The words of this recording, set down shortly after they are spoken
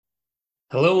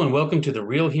Hello and welcome to the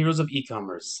Real Heroes of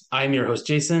E-commerce. I am your host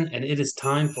Jason, and it is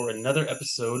time for another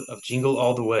episode of Jingle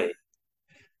All the Way.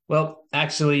 Well,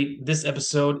 actually, this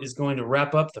episode is going to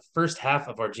wrap up the first half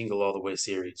of our Jingle All the Way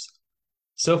series.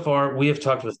 So far, we have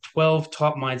talked with 12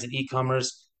 top minds in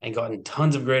e-commerce and gotten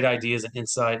tons of great ideas and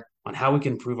insight on how we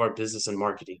can improve our business and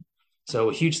marketing. So,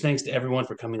 a huge thanks to everyone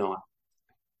for coming on.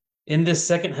 In this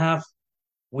second half,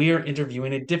 we are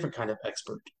interviewing a different kind of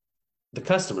expert, the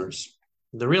customers,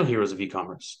 the real heroes of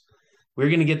e-commerce. We're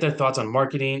going to get their thoughts on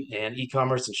marketing and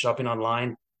e-commerce and shopping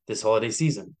online this holiday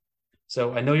season.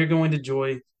 So I know you're going to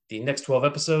enjoy the next 12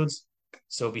 episodes,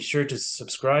 so be sure to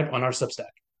subscribe on our Substack.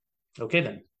 Okay,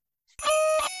 then.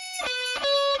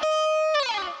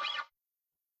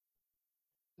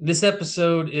 This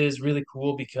episode is really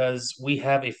cool because we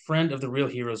have a friend of the Real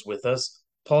Heroes with us,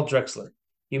 Paul Drexler.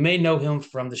 You may know him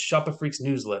from the Shop of Freaks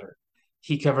newsletter.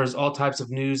 He covers all types of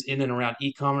news in and around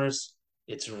e-commerce.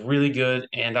 It's really good,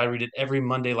 and I read it every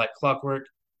Monday like clockwork.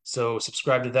 So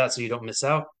subscribe to that so you don't miss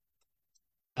out.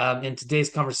 In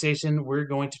today's conversation, we're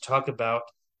going to talk about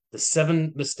the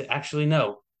seven mistakes. Actually,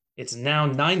 no, it's now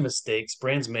nine mistakes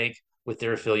brands make with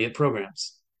their affiliate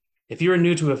programs. If you're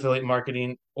new to affiliate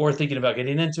marketing or thinking about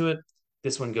getting into it,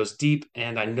 this one goes deep,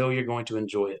 and I know you're going to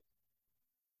enjoy it.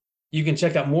 You can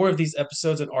check out more of these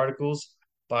episodes and articles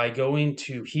by going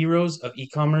to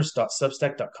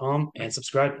heroesofecommerce.substack.com and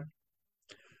subscribing.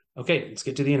 Okay, let's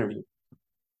get to the interview.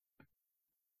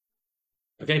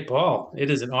 Okay, Paul, it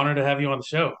is an honor to have you on the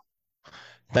show.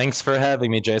 Thanks for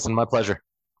having me, Jason. My pleasure.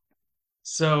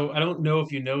 So I don't know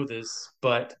if you know this,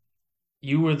 but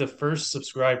you were the first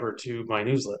subscriber to my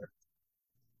newsletter.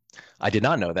 I did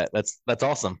not know that. That's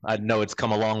awesome. I know it's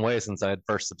come a long way since I had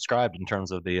first subscribed in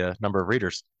terms of the number of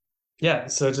readers. Yeah,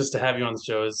 so just to have you on the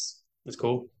show is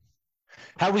cool.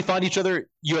 How did we find each other?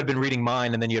 You had been reading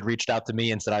mine, and then you had reached out to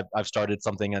me and said, I've started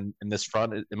something in this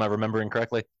front. Am I remembering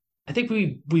correctly? I think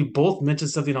we both mentioned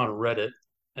something on Reddit,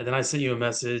 and then I sent you a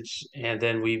message, and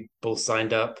then we both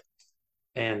signed up,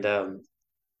 and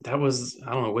that was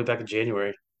I don't know way back in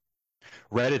January.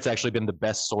 Reddit's actually been the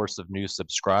best source of new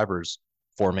subscribers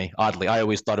for me. Oddly, I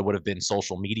always thought it would have been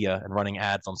social media and running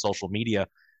ads on social media,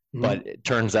 Mhm. but it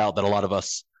turns out that a lot of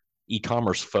us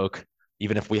e-commerce folk,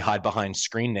 even if we hide behind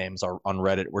screen names, are on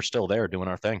Reddit. We're still there doing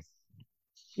our thing.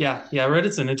 Yeah,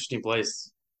 Reddit's an interesting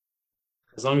place.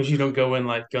 As long as you don't go in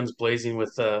like guns blazing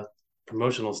with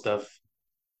promotional stuff,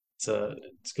 it's a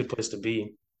good place to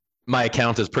be. My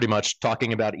account is pretty much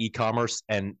talking about e-commerce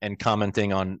and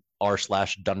commenting on r/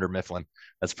 Dunder Mifflin.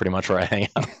 That's pretty much where I hang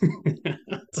out.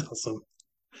 That's awesome.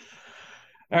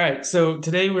 All right, so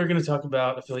today we're going to talk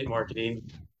about affiliate marketing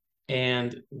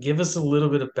and give us a little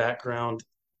bit of background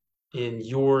in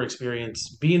your experience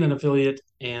being an affiliate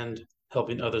and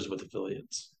helping others with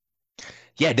affiliates.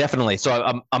 Yeah, definitely.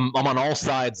 So I'm on all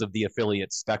sides of the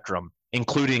affiliate spectrum,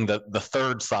 including the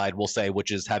third side, we'll say,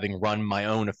 which is having run my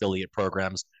own affiliate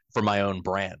programs for my own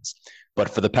brands. But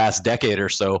for the past decade or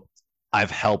so,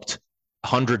 I've helped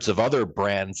hundreds of other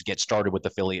brands get started with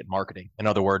affiliate marketing. In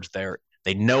other words,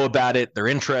 they know about it, they're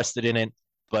interested in it,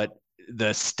 but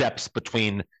the steps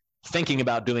between thinking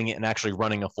about doing it and actually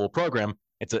running a full program,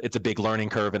 it's a big learning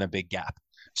curve and a big gap.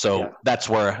 Yeah, So that's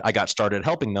where I got started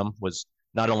helping them, was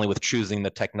not only with choosing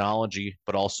the technology,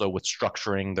 but also with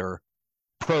structuring their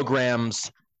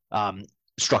programs, um,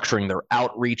 structuring their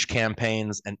outreach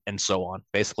campaigns, and so on.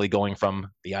 Basically, going from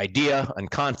the idea and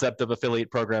concept of affiliate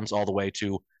programs all the way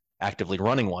to actively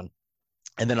running one.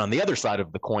 And then on the other side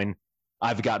of the coin,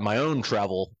 I've got my own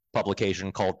travel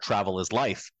publication called Travel is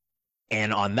Life.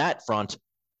 And on that front,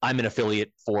 I'm an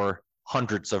affiliate for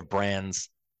hundreds of brands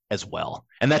as well.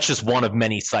 And that's just one of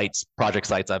many sites, project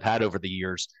sites I've had over the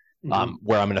years, hmm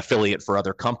where I'm an affiliate for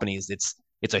other companies.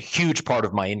 It's a huge part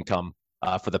of my income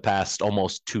for the past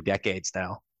almost 2 decades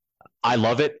now. I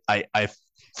love it. I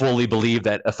fully believe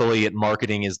that affiliate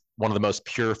marketing is one of the most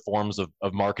pure forms of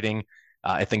marketing.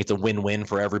 I think it's a win-win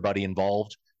for everybody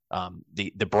involved.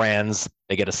 The brands,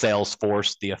 they get a sales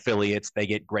force. The affiliates, they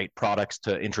get great products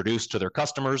to introduce to their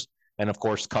customers, and of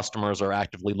course, customers are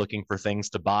actively looking for things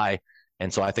to buy.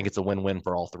 And so I think it's a win-win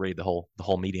for all three, the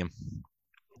whole medium.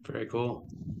 very cool.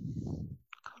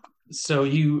 So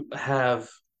you have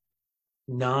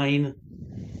nine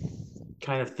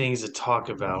kind of things to talk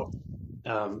about,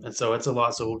 and so it's a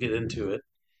lot. So we'll get into it.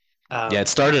 Yeah, it Um,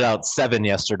 started out 7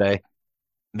 yesterday,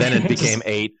 then it became just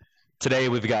 8. Today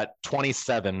we've got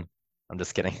 27. I'm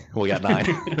just kidding. We got 9.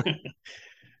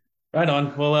 right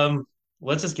on. Well,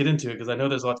 let's just get into it because I know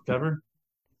there's a lot to cover.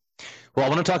 Well, I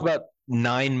want to talk about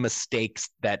 9 mistakes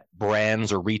that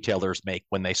brands or retailers make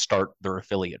when they start their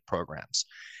affiliate programs.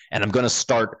 And I'm going to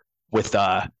start with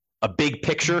a big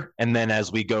picture, and then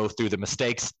as we go through the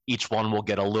mistakes, each one will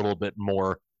get a little bit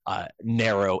more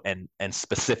narrow and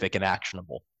specific and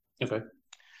actionable. Okay.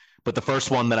 But the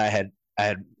first one that I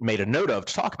had made a note of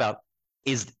to talk about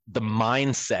is the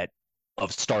mindset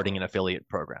of starting an affiliate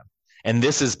program. And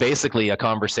this is basically a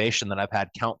conversation that I've had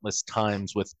countless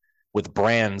times with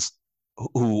brands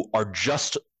who are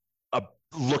just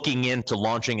looking into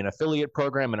launching an affiliate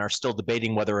program and are still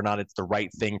debating whether or not it's the right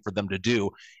thing for them to do.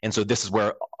 And so this is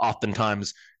where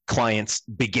oftentimes clients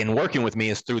begin working with me,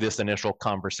 is through this initial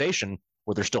conversation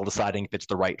where they're still deciding if it's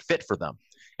the right fit for them.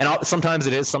 And sometimes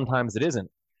it is, sometimes it isn't.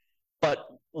 But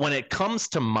when it comes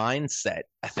to mindset,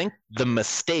 I think the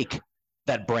mistake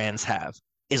that brands have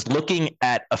is looking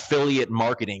at affiliate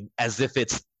marketing as if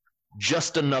it's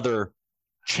just another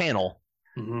channel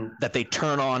that they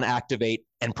turn on, activate,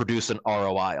 and produce an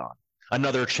ROI on.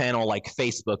 Another channel like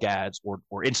Facebook ads or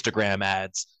Instagram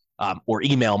ads, or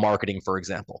email marketing, for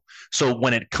example. So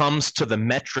when it comes to the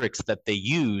metrics that they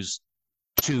use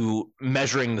to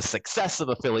measuring the success of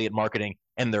affiliate marketing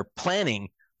and their planning,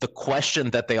 the question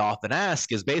that they often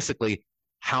ask is basically,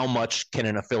 how much can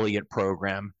an affiliate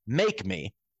program make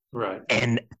me? Right.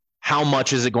 And how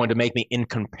much is it going to make me in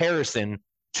comparison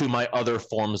to my other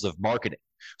forms of marketing?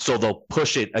 So they'll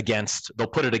put it against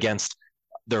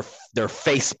their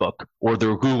Facebook or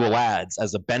their Google ads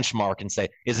as a benchmark and say,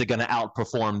 is it going to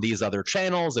outperform these other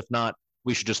channels? If not,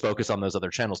 we should just focus on those other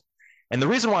channels. And the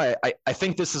reason why I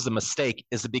think this is a mistake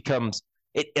is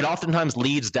it oftentimes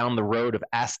leads down the road of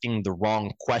asking the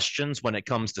wrong questions when it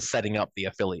comes to setting up the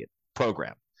affiliate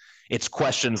program. It's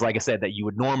questions, like I said, that you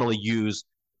would normally use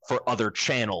for other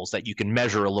channels that you can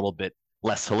measure a little bit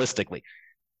less holistically.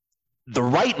 The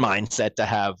right mindset to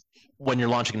have when you're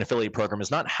launching an affiliate program is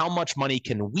not how much money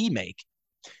can we make,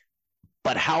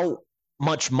 but how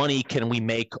much money can we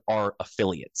make our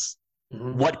affiliates?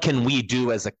 What can we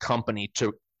do as a company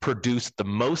to produce the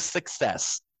most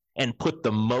success and put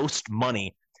the most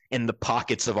money in the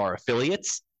pockets of our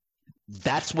affiliates?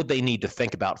 That's what they need to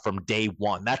think about from day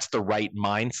one. That's the right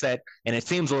mindset. And it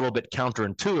seems a little bit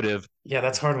counterintuitive. Yeah,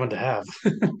 that's a hard one to have.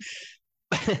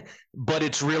 But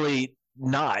it's really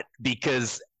not,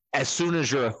 because as soon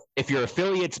as if your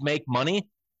affiliates make money,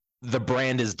 the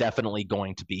brand is definitely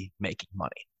going to be making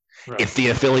money. Right. If the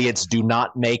affiliates do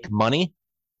not make money,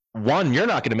 one, you're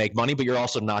not going to make money, but you're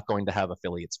also not going to have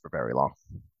affiliates for very long.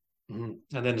 And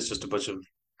then it's just a bunch of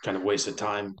kind of wasted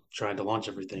time trying to launch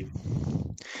everything.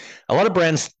 A lot of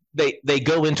brands, they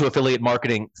go into affiliate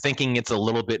marketing thinking it's a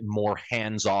little bit more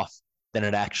hands-off than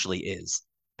it actually is.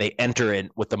 They enter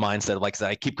it with the mindset of, like I said,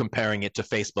 I keep comparing it to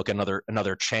Facebook and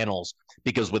other channels,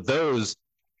 because with those,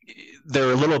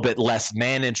 they're a little bit less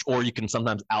managed, or you can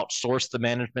sometimes outsource the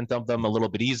management of them a little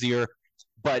bit easier.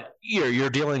 But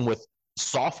you're dealing with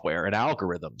software and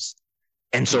algorithms.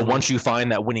 And so once you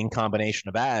find that winning combination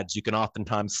of ads, you can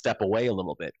oftentimes step away a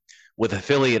little bit. With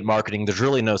affiliate marketing, there's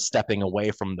really no stepping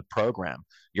away from the program.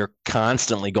 You're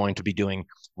constantly going to be doing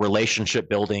relationship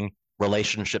building,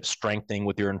 relationship strengthening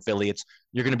with your affiliates.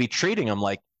 You're going to be treating them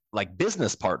like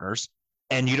business partners,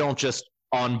 and you don't just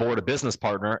onboard a business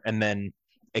partner and then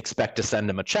expect to send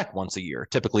them a check once a year.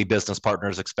 Typically, business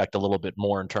partners expect a little bit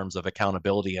more in terms of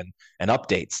accountability and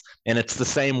updates. And it's the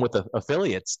same with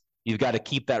affiliates. You've got to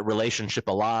keep that relationship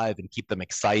alive and keep them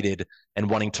excited and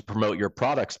wanting to promote your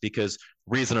products, because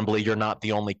reasonably, you're not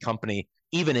the only company,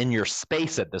 even in your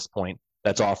space at this point,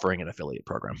 that's offering an affiliate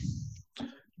program.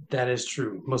 That is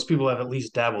true. Most people have at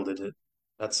least dabbled in it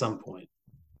at some point.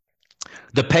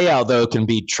 The payout, though, can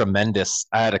be tremendous.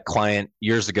 I had a client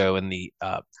years ago in the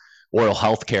oral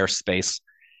healthcare space.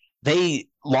 They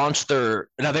launched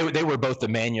they were both the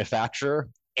manufacturer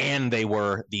and they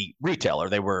were the retailer.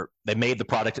 They made the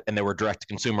product and they were direct to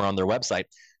consumer on their website.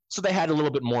 So they had a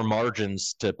little bit more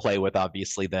margins to play with,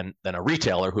 obviously, than a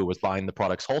retailer who was buying the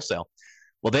products wholesale.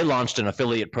 Well, they launched an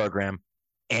affiliate program,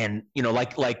 and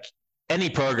like any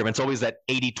program, it's always that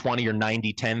 80-20 or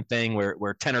 90-10 thing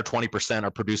where 10 or 20%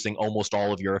 are producing almost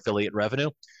all of your affiliate revenue.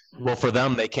 Well, for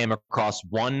them, they came across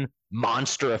one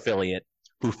monster affiliate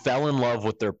who fell in love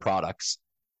with their products,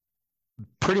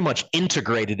 pretty much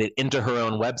integrated it into her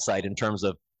own website in terms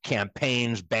of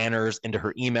campaigns, banners, into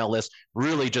her email list,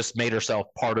 really just made herself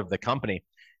part of the company.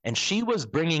 And she was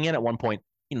bringing in at one point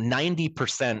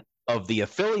 90% of the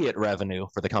affiliate revenue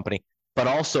for the company, but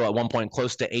also at one point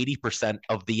close to 80%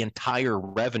 of the entire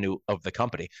revenue of the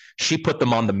company. She put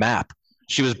them on the map.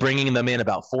 She was bringing them in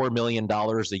about $4 million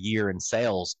a year in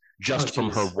sales just from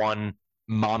her one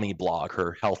mommy blog,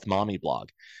 her health mommy blog.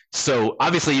 So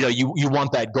obviously, you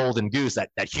want that golden goose, that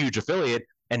huge affiliate,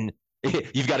 and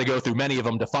you've got to go through many of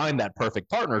them to find that perfect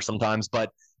partner sometimes.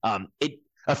 But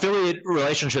Affiliate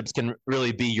relationships can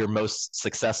really be your most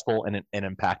successful and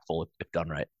impactful if done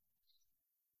right.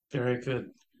 Very good.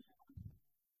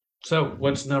 So,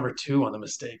 what's number two on the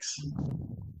mistakes?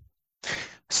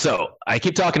 So I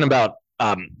keep talking about,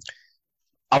 I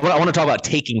want to talk about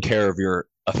taking care of your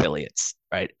affiliates,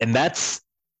 right? And that's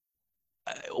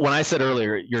when I said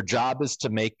earlier, your job is to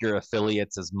make your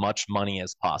affiliates as much money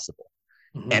as possible.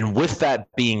 Mm-hmm. And with that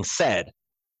being said,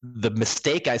 the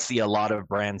mistake I see a lot of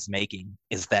brands making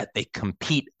is that they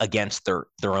compete against their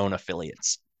own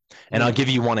affiliates. And I'll give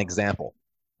you one example.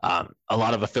 A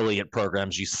lot of affiliate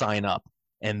programs, you sign up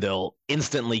and they'll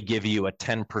instantly give you a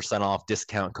 10% off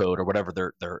discount code or whatever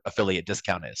their affiliate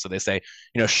discount is. So they say,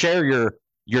 share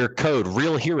your code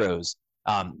Real Heroes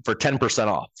for 10%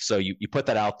 off. So you put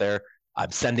that out there.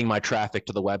 I'm sending my traffic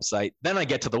to the website. Then I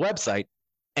get to the website,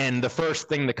 and the first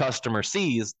thing the customer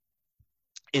sees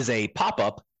is a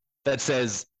pop-up that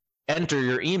says, enter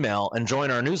your email and join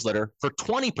our newsletter for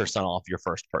 20% off your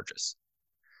first purchase.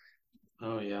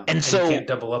 Oh, yeah. And so you can't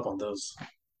double up on those.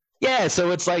 Yeah,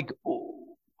 so it's like,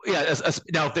 yeah.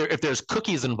 Now, if there's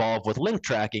cookies involved with link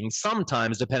tracking,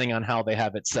 sometimes depending on how they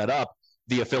have it set up,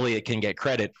 the affiliate can get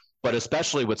credit. But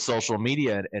especially with social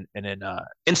media and in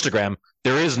Instagram,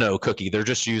 there is no cookie. They're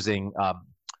just using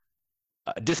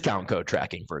discount code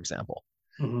tracking, for example.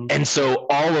 Mm-hmm. And so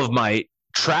all of my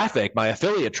traffic, my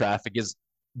affiliate traffic, is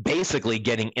basically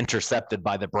getting intercepted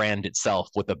by the brand itself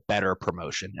with a better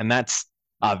promotion. And that's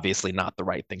obviously not the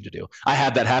right thing to do. I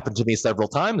had that happen to me several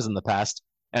times in the past,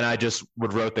 and I just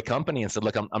would wrote the company and said,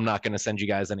 look, I'm not going to send you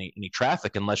guys any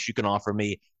traffic unless you can offer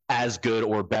me as good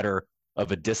or better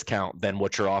of a discount than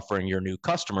what you're offering your new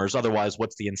customers. Otherwise,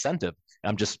 what's the incentive?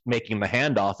 I'm just making the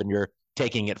handoff and you're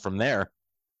taking it from there.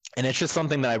 And it's just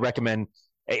something that I recommend.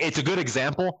 It's a good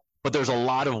example, but there's a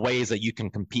lot of ways that you can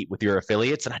compete with your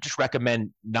affiliates. And I just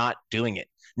recommend not doing it.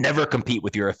 Never compete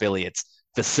with your affiliates.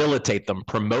 Facilitate them,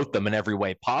 promote them in every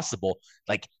way possible.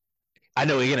 Like, I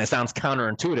know, again, it sounds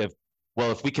counterintuitive.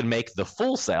 Well, if we can make the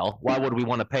full sale, why would we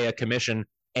want to pay a commission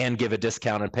and give a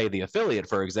discount and pay the affiliate,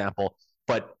 for example?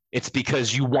 But it's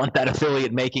because you want that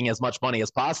affiliate making as much money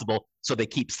as possible, so they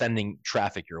keep sending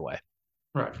traffic your way.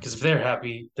 Right, because if they're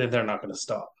happy, then they're not going to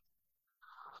stop.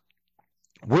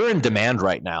 We're in demand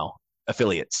right now,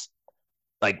 affiliates.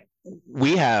 Like,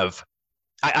 we have,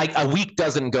 a week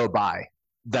doesn't go by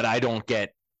that I don't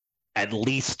get at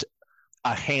least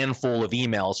a handful of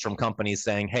emails from companies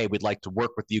saying, hey, we'd like to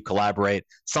work with you, collaborate,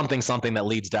 something that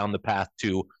leads down the path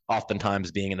to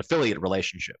oftentimes being an affiliate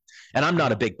relationship. And I'm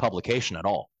not a big publication at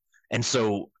all. And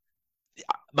so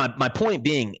my point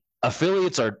being,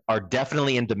 affiliates are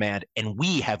definitely in demand, and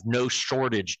we have no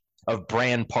shortage of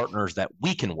brand partners that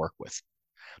we can work with.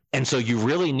 And so you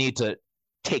really need to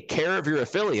take care of your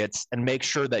affiliates and make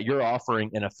sure that you're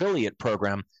offering an affiliate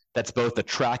program that's both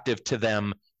attractive to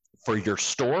them for your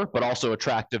store, but also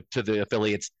attractive to the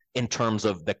affiliates in terms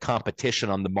of the competition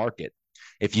on the market.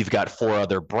 If you've got 4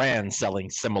 other brands selling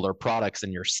similar products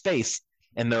in your space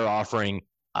and they're offering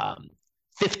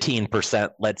 15%,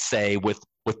 let's say, with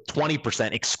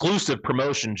 20% exclusive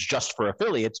promotions just for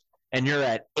affiliates, and you're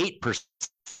at 8%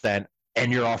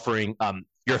 and you're offering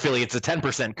your affiliates a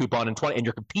 10% coupon and 20, and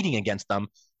you're competing against them,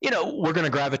 we're going to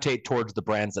gravitate towards the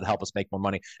brands that help us make more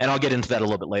money. And I'll get into that a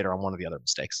little bit later on one of the other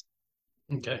mistakes.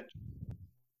 Okay.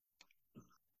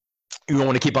 You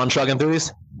want to keep on chugging through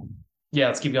these? Yeah,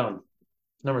 let's keep going.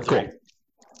 Number 3. Cool.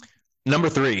 Number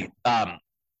 3,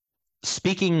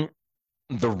 speaking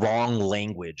the wrong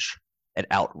language at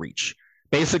outreach.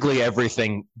 Basically,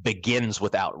 everything begins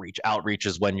with outreach. Outreach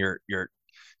is when you're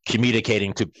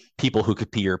communicating to people who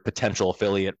could be your potential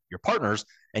affiliate, your partners,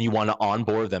 and you want to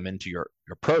onboard them into your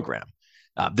program.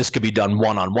 This could be done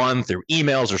one-on-one through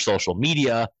emails or social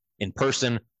media, in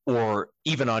person, or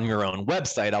even on your own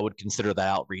website. I would consider that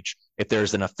outreach. If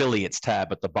there's an affiliates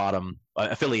tab at the bottom,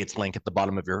 affiliates link at the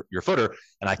bottom of your footer,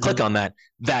 and I click on that,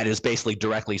 that is basically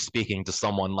directly speaking to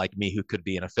someone like me who could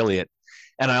be an affiliate.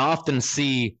 And I often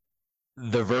see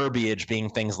the verbiage being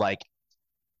things like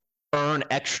earn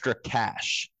extra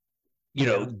cash,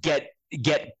 get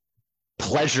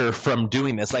pleasure from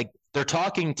doing this. Like, they're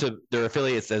talking to their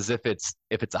affiliates as if it's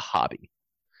a hobby.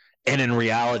 And in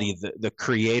reality, the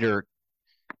creator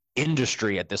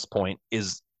industry at this point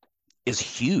is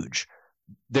huge.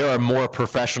 There are more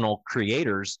professional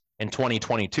creators in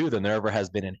 2022 than there ever has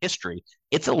been in history.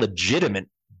 It's a legitimate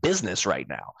business right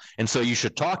now. And so you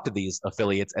should talk to these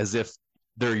affiliates as if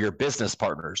they're your business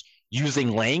partners,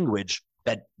 using language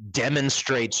that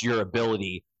demonstrates your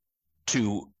ability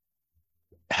to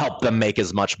help them make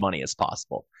as much money as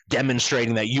possible,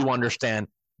 demonstrating that you understand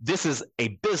this is a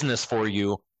business for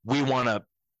you. We want to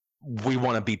we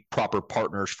want to be proper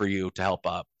partners for you to help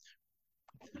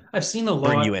I've seen a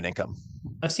bring lot. you in income.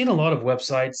 I've seen a lot of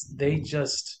websites. They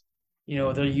just,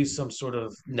 they'll use some sort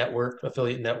of network,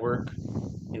 affiliate network,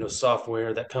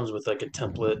 software that comes with like a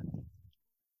template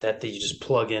that they just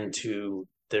plug into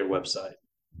their website.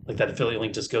 Like that affiliate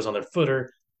link just goes on their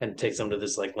footer and takes them to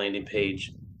this like landing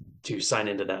page to sign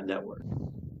into that network.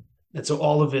 And so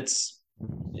all of it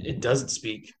doesn't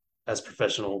speak as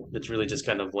professional. It's really just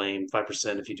kind of lame.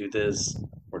 5% if you do this,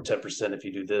 or 10% if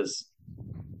you do this.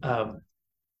 Um,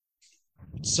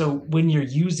 so when you're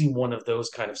using one of those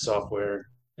kind of software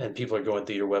and people are going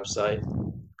through your website,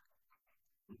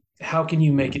 how can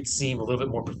you make it seem a little bit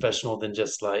more professional than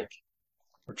just like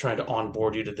we're trying to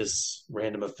onboard you to this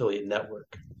random affiliate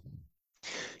network?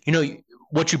 You know,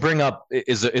 what you bring up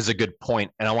is a good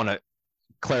point, and I want to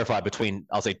clarify between,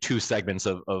 I'll say, two segments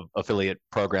of affiliate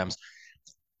programs.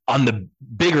 On the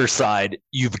bigger side,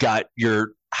 you've got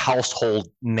your household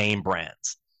name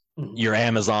brands, Mm-hmm. your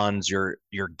Amazons, your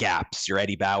Gaps, your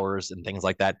Eddie Bauers, and things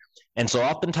like that. And so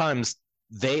oftentimes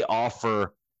they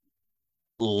offer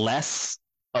less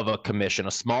of a commission,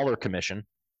 a smaller commission,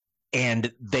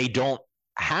 and they don't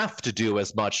have to do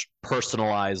as much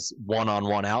personalized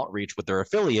one-on-one outreach with their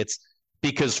affiliates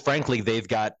because frankly they've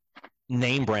got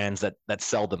name brands that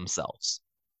sell themselves.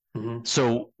 Mm-hmm.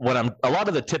 So what I'm a lot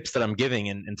of the tips that I'm giving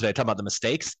and today talking about the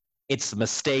mistakes, it's the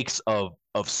mistakes of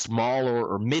smaller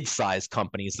or mid-sized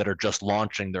companies that are just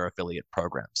launching their affiliate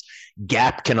programs.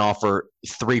 Gap can offer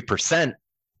 3%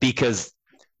 because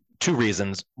two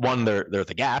reasons. One, they're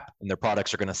the Gap and their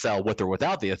products are going to sell with or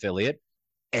without the affiliate.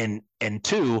 And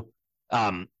two,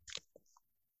 um,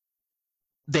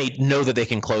 they know that they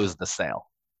can close the sale.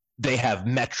 They have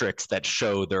metrics that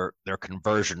show their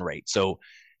conversion rate. So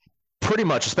pretty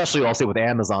much, especially I'll say with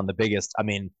Amazon, the biggest. I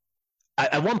mean,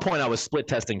 at one point I was split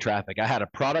testing traffic. I had a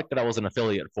product that I was an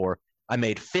affiliate for. I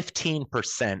made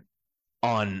 15%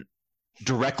 on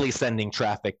directly sending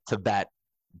traffic to that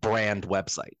brand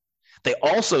website. They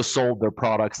also sold their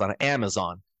products on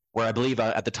Amazon, where I believe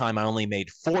at the time I only made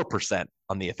 4%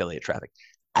 on the affiliate traffic.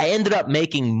 I ended up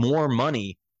making more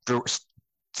money for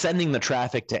sending the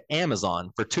traffic to Amazon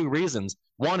for two reasons.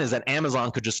 One is that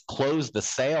Amazon could just close the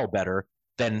sale better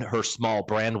than her small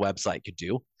brand website could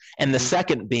do. And the Mm-hmm.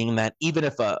 second being that even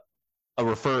if a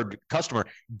referred customer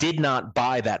did not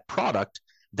buy that product,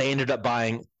 they ended up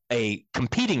buying a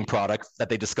competing product that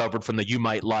they discovered from the you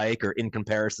might like or in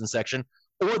comparison section,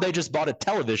 or they just bought a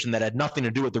television that had nothing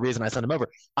to do with the reason I sent them over.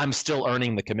 I'm still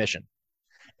earning the commission.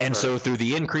 And Right. so through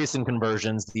the increase in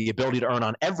conversions, the ability to earn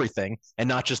on everything and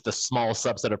not just the small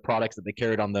subset of products that they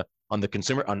carried on the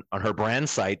consumer on her brand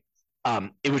site,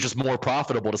 it was just more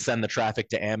profitable to send the traffic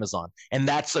to Amazon. And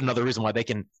that's another reason why they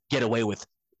can get away with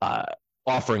uh,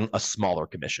 offering a smaller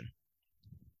commission.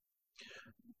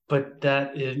 But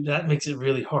that makes it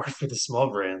really hard for the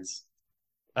small brands.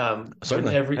 When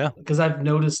Certainly. Yeah. because I've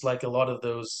noticed like a lot of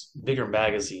those bigger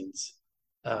magazines,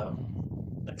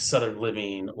 um, like Southern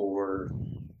Living or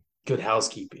Good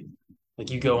Housekeeping. Like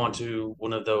you go onto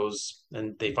one of those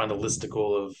and they find a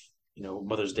listicle of,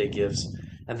 Mother's Day gifts.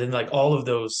 And then like all of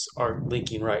those are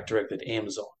linking right directly to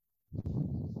Amazon,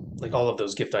 like all of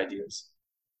those gift ideas.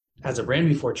 As a brand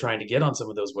before trying to get on some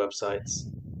of those websites,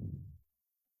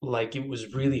 like it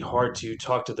was really hard to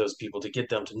talk to those people to get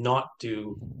them to not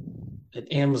do an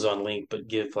Amazon link, but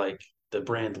give like the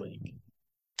brand link.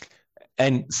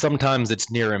 And sometimes it's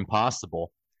near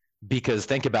impossible because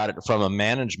think about it from a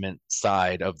management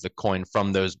side of the coin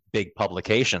from those big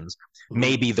publications. Mm-hmm.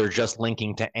 Maybe they're just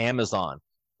linking to Amazon,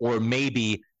 or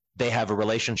maybe they have a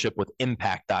relationship with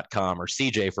impact.com or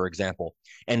CJ, for example.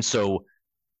 And so,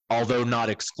 although not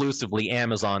exclusively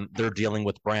Amazon, they're dealing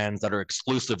with brands that are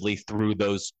exclusively through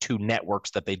those two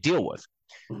networks that they deal with.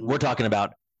 Mm-hmm. We're talking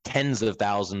about tens of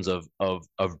thousands of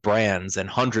brands and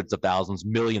hundreds of thousands,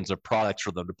 millions of products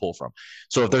for them to pull from.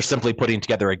 So if they're simply putting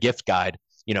together a gift guide,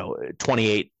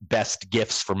 28 best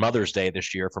gifts for Mother's Day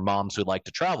this year for moms who like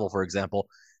to travel, for example,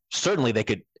 certainly they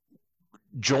could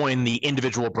join the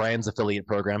individual brands affiliate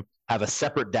program, have a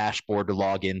separate dashboard to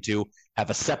log into, have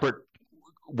a separate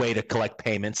way to collect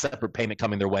payments, separate payment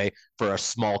coming their way for a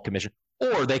small commission,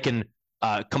 or they can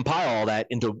compile all that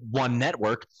into one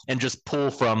network and just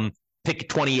pull from pick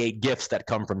 28 gifts that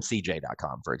come from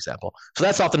cj.com, for example. So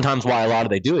that's oftentimes why a lot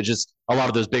of they do it. Just a lot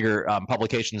of those bigger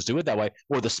publications do it that way,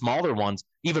 or the smaller ones,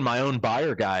 even my own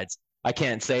buyer guides. I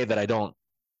can't say that I don't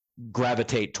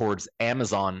gravitate towards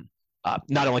Amazon,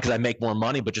 not only because I make more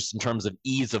money, but just in terms of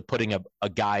ease of putting a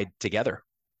guide together.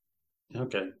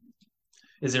 Okay.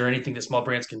 Is there anything that small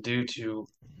brands can do to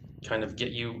kind of get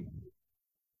you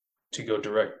to go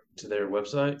direct to their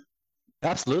website?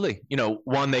 Absolutely.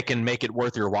 One, they can make it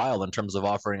worth your while in terms of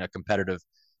offering a competitive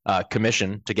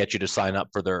commission to get you to sign up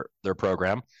for their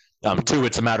program. Mhm. Two,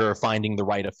 it's a matter of finding the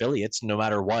right affiliates. No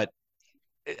matter what,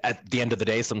 at the end of the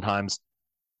day, sometimes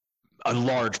a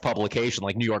large publication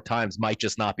like New York Times might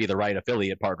just not be the right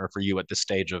affiliate partner for you at this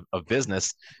stage of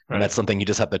business. And Right. that's something you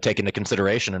just have to take into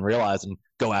consideration and realize and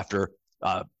go after.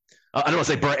 I don't want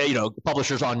to say,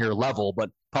 publishers on your level, but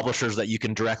publishers that you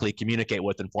can directly communicate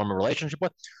with and form a relationship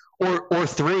with. Or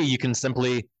three, you can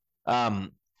simply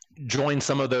um, join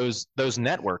some of those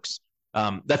networks.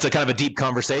 That's a kind of a deep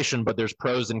conversation, but there's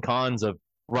pros and cons of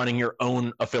running your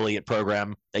own affiliate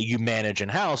program that you manage in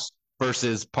house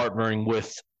versus partnering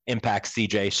with Impact,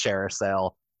 CJ,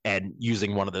 ShareASale, and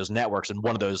using one of those networks. And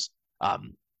one of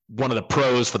the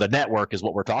pros for the network is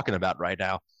what we're talking about right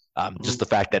now. Just Mhm. the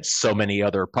fact that so many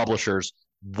other publishers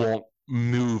won't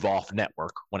move off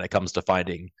network when it comes to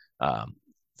finding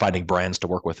brands to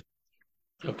work with.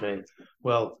 Okay.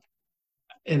 Well,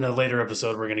 in a later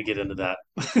episode, we're going to get into that,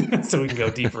 so we can go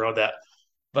deeper on that.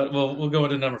 But we'll go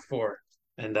into number four,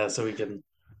 and so we can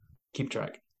keep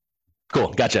track.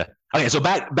 Cool, gotcha. Okay, so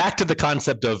back to the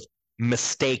concept of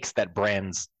mistakes that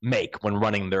brands make when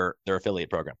running their affiliate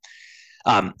program.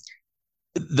 Um,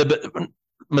 the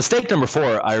mistake number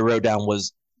four I wrote down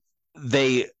was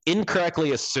they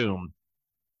incorrectly assume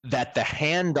that the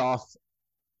handoff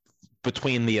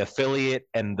between the affiliate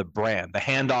and the brand, the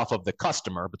handoff of the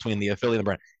customer between the affiliate and the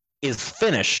brand, is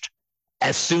finished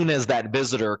as soon as that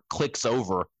visitor clicks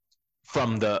over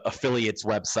from the affiliate's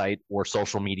website or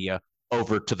social media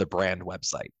over to the brand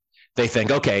website. They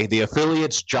think, okay, the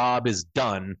affiliate's job is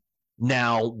done.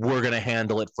 Now we're going to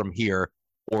handle it from here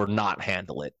or not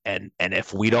handle it. And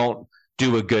if we don't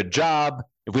do a good job,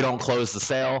 if we don't close the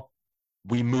sale,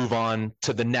 we move on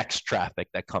to the next traffic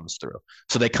that comes through.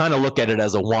 So they kind of look at it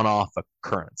as a one-off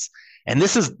occurrence. And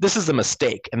this is a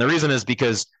mistake. And the reason is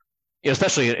because,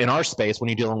 especially in our space, when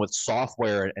you're dealing with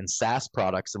software and SaaS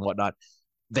products and whatnot,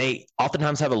 they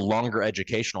oftentimes have a longer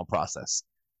educational process.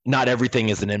 Not everything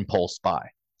is an impulse buy.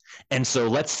 And so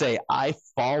let's say I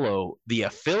follow the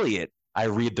affiliate, I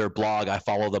read their blog, I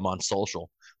follow them on social,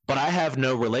 but I have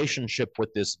no relationship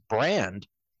with this brand,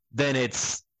 then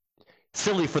it's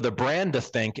silly for the brand to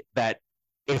think that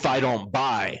if I don't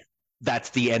buy, that's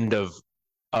the end of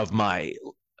my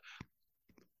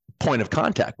point of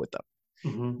contact with them.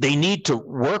 Mhm. They need to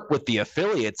work with the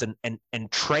affiliates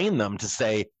and train them to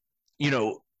say, you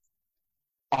know,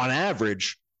 on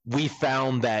average, we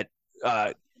found that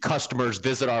customers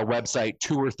visit our website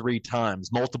 2 or 3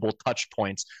 times, multiple touch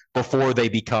points before they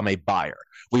become a buyer.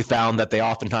 We found that they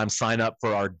oftentimes sign up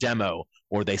for our demo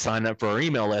or they sign up for our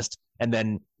email list, and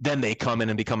then they come in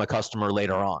and become a customer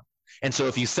later on. And so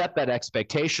if you set that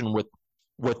expectation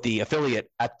with the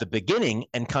affiliate at the beginning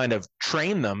and kind of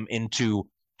train them into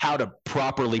how to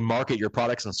properly market your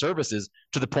products and services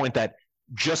to the point that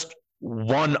just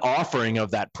one offering of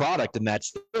that product and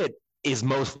that's it is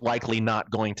most likely not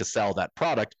going to sell that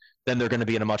product, then they're going to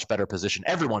be in a much better position.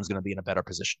 Everyone's going to be in a better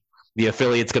position. The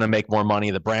affiliate's going to make more money,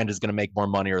 the brand is going to make more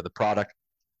money, or the product.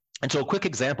 And so a quick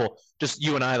example, just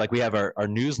you and I, like we have our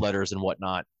newsletters and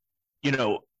whatnot, you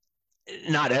know,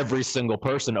 not every single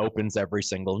person opens every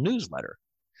single newsletter.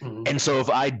 Mhm. And so if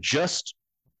I just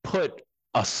put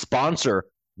a sponsor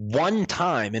one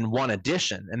time in one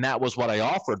edition, and that was what I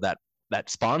offered that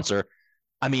sponsor,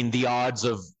 I mean, the odds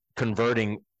of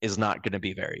converting is not going to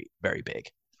be very, very big.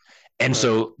 And Right.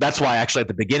 so that's why actually at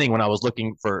the beginning when I was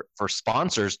looking for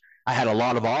sponsors, I had a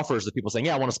lot of offers of people saying,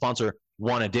 yeah, I want to sponsor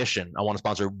one edition. I want to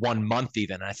sponsor 1 month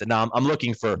even. And I said, no, I'm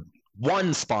looking for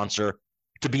one sponsor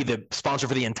to be the sponsor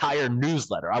for the entire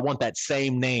newsletter. I want that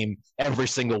same name every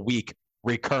single week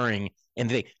recurring.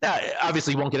 Now,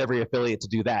 obviously, you won't get every affiliate to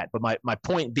do that. But my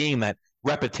point being that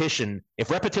repetition,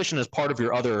 if repetition is part of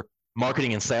your other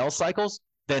marketing and sales cycles,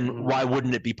 then Mhm. why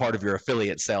wouldn't it be part of your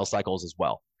affiliate sales cycles as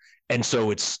well? And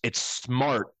so it's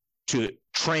smart to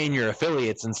train your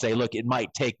affiliates and say, look, it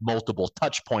might take multiple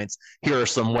touch points. Here are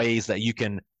some ways that you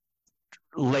can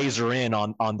laser in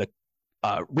on the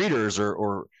readers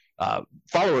or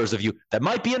followers of you that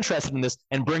might be interested in this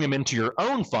and bring them into your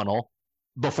own funnel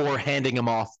before handing them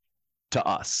off to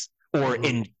us or Mhm.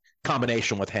 in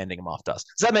combination with handing them off to us.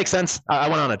 Does that make sense? I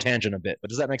went on a tangent a bit, but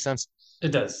does that make sense? It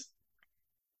does.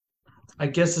 I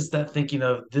guess it's that thinking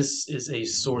of this is a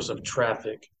source of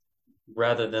traffic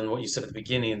rather than what you said at the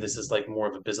beginning. This is like more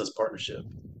of a business partnership.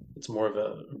 It's more of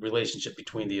a relationship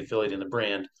between the affiliate and the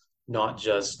brand, not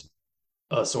just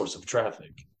a source of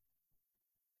traffic.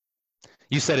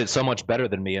 You said it so much better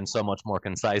than me and so much more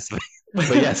concisely.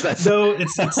 But yes, that's No,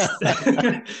 it's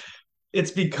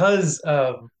it's because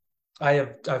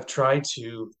I've tried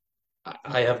to.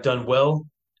 I have done well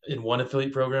in one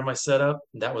affiliate program I set up.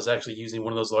 That was actually using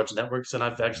one of those large networks, and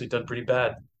I've actually done pretty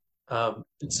bad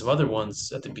in some other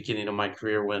ones at the beginning of my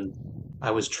career when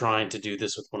I was trying to do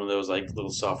this with one of those like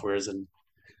little softwares. And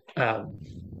um,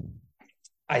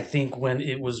 I think when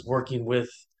it was working with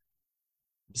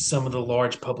some of the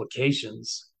large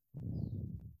publications,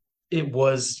 it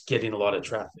was getting a lot of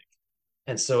traffic.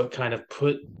 And so it kind of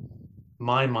put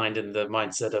my mind in the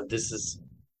mindset of this is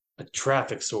a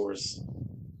traffic source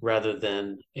rather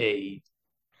than a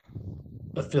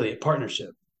affiliate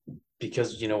partnership.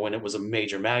 Because when it was a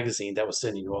major magazine that was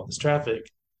sending you all this traffic,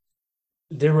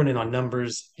 they're running on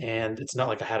numbers, and it's not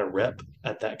like I had a rep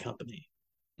at that company.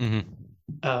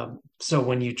 Mm-hmm. So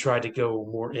when you try to go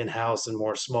more in-house and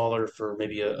more smaller for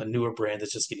maybe a newer brand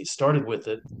that's just getting started with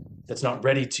it, that's not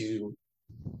ready to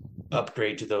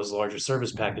upgrade to those larger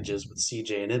service packages with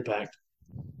CJ and Impact,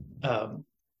 um,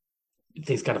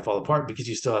 things kind of fall apart because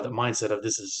you still have the mindset of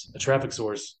this is a traffic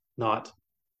source, not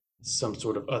some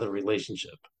sort of other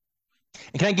relationship.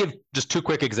 And can I give just two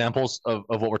quick examples of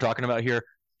what we're talking about here?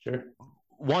 Sure.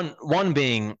 One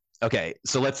being, okay,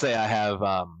 so let's say I have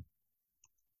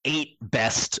 8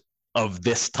 best of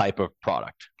this type of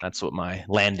product. That's what my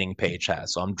landing page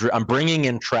has. So I'm bringing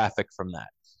in traffic from that.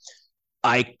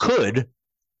 I could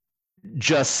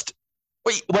just,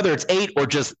 whether it's 8 or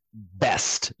just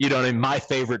best, you know what I mean? My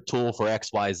favorite tool for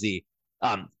XYZ.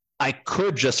 I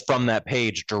could just from that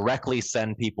page directly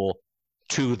send people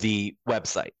to the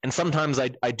website. And sometimes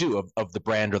I do of the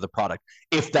brand or the product.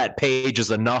 If that page is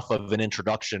enough of an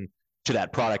introduction to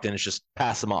that product and it's just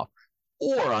pass them off.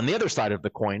 Or on the other side of the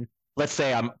coin, let's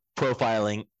say I'm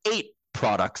profiling 8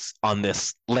 products on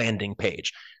this landing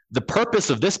page. The purpose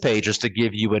of this page is to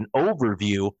give you an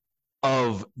overview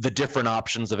of the different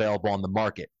options available on the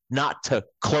market, not to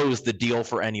close the deal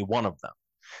for any one of them.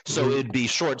 So Mm-hmm. it'd be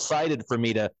short-sighted for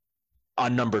me to,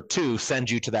 on number 2, send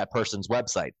you to that person's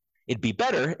website. It'd be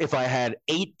better if I had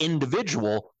 8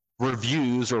 individual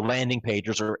reviews or landing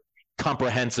pages or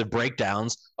comprehensive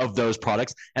breakdowns of those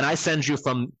products, and I send you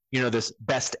from this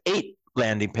best 8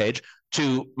 landing page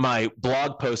to my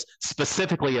blog post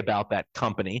specifically about that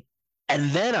company,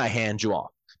 and then I hand you off,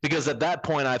 because at that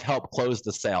point I've helped close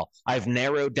the sale. I've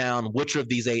narrowed down which of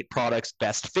these 8 products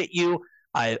best fit you.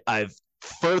 I've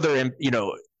further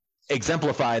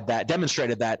exemplified that,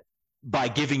 demonstrated that by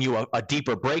giving you a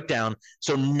deeper breakdown.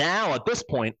 So now at this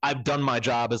point, I've done my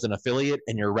job as an affiliate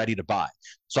and you're ready to buy.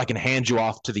 So I can hand you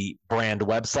off to the brand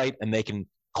website and they can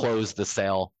close the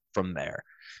sale from there.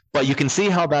 But you can see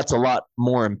how that's a lot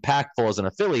more impactful as an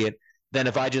affiliate than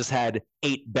if I just had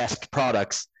 8 best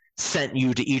products sent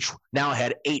you to each. Now I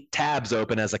had 8 tabs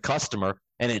open as a customer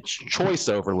and it's choice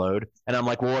overload. And I'm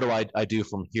like, well, what do I do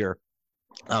from here?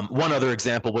 One other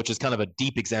example, which is kind of a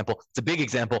deep example, it's a big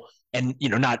example, and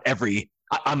not every.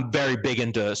 I'm very big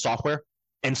into software,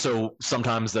 and so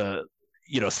sometimes the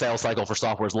sales cycle for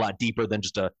software is a lot deeper than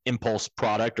just a impulse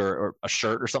product or a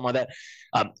shirt or something like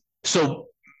that. So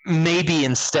maybe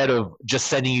instead of just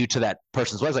sending you to that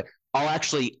person's website, I'll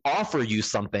actually offer you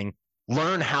something.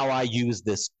 Learn how I use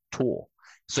this tool.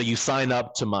 So you sign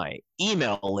up to my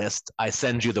email list. I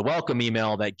send you the welcome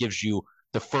email that gives you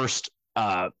the first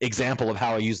example of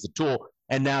how I use the tool.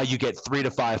 And now you get 3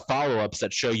 to 5 follow-ups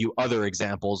that show you other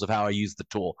examples of how I use the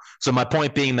tool. So my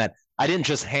point being that I didn't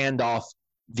just hand off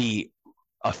the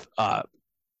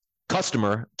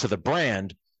customer to the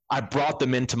brand. I brought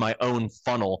them into my own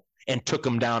funnel and took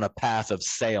them down a path of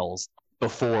sales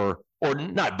before, or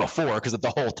not before, because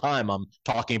the whole time I'm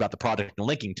talking about the product and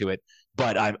linking to it,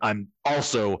 but I'm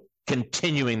also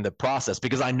continuing the process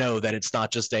because I know that it's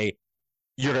not just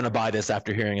you're going to buy this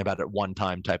after hearing about it one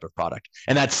time type of product.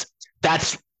 And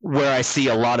that's where I see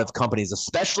a lot of companies,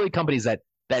 especially companies that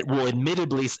will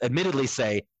admittedly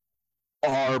say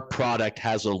our product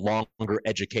has a longer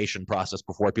education process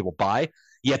before people buy,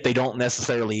 yet they don't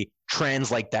necessarily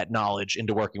translate that knowledge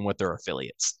into working with their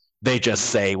affiliates. They just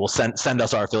say, well, send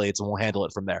us our affiliates and we'll handle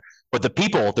it from there. But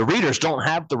the readers don't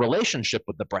have the relationship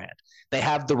with the brand. They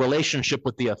have the relationship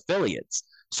with the affiliates.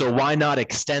 So why not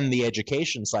extend the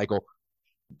education cycle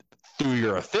through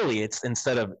your affiliates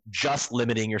instead of just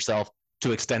limiting yourself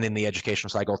to extending the education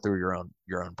cycle through your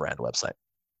own brand website?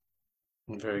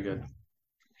 Very good.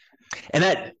 And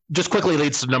that just quickly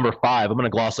leads to number 5. I'm going to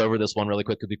gloss over this one really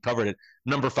quick because we covered it.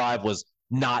 Number 5 was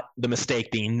not the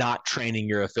mistake being not training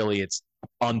your affiliates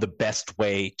on the best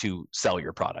way to sell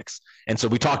your products. And so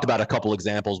we talked about a couple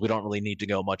examples. We don't really need to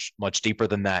go much deeper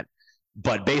than that.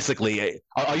 But basically,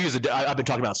 I'll use it. I've been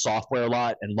talking about software a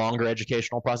lot and longer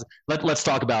educational process. Let's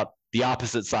talk about the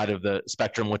opposite side of the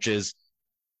spectrum, which is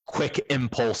quick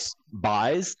impulse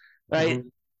buys, right? Mm-hmm.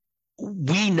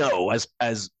 we know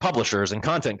as publishers and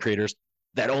content creators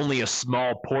that only a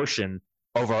small portion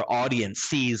of our audience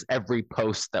sees every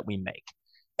post that we make.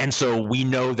 And so we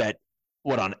know that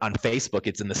on Facebook,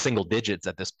 it's in the single digits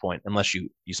at this point, unless you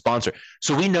sponsor.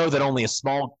 So we know that only a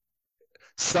small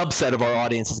subset of our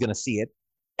audience is going to see it.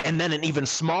 And then an even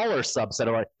smaller subset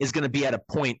of it is going to be at a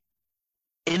point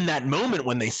in that moment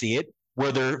when they see it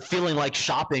where they're feeling like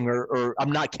shopping or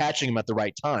I'm not catching them at the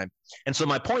right time. And so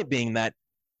my point being that,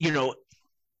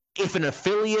 if an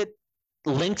affiliate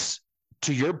links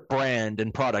to your brand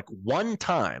and product one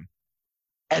time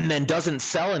and then doesn't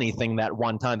sell anything that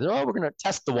one time, we're going to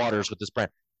test the waters with this brand.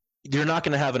 You're not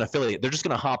going to have an affiliate. They're just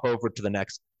going to hop over to the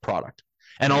next product.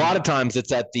 And a lot of times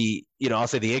it's at the, I'll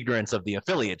say the ignorance of the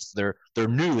affiliates. They're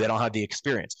new. They don't have the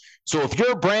experience. So if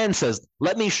your brand says,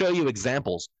 let me show you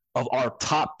examples of our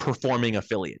top performing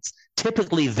affiliates,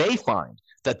 typically they find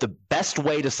that the best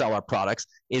way to sell our products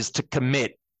is to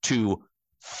commit to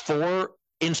 4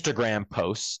 Instagram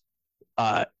posts,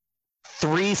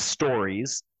 3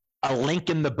 stories, a link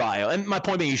in the bio. And my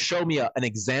point being, you show me an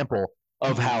example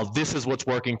of how this is what's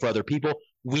working for other people.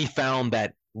 We found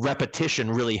that repetition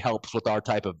really helps with our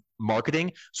type of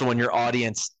marketing. So when your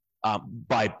audience,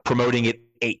 by promoting it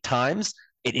 8 times,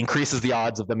 it increases the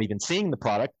odds of them even seeing the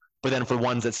product. But then for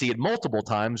ones that see it multiple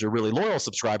times or really loyal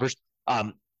subscribers,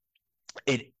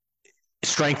 it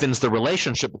strengthens the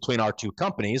relationship between our 2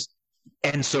 companies.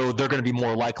 And so they're going to be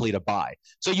more likely to buy.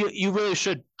 So you really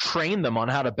should train them on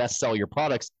how to best sell your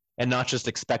products and not just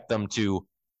expect them to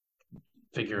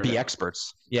be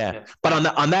experts. Yeah. But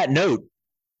on that note,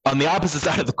 on the opposite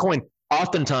side of the coin,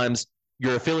 oftentimes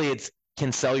your affiliates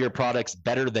can sell your products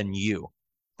better than you.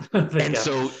 And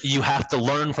so you have to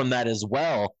learn from that as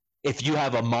well. If you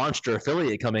have a monster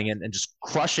affiliate coming in and just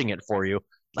crushing it for you,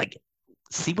 like,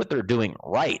 see what they're doing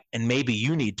right. And maybe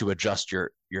you need to adjust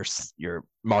your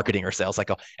marketing or sales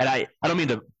cycle. And I don't mean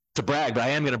to brag, but I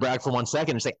am going to brag for 1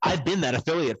 second and say, I've been that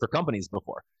affiliate for companies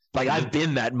before. Like, I've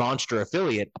been that monster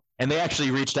affiliate. And they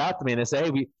actually reached out to me and they say,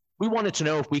 hey, we wanted to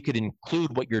know if we could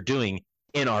include what you're doing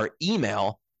in our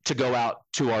email to go out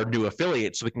to our new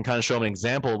affiliates so we can kind of show them an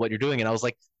example of what you're doing. And I was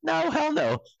like, no, hell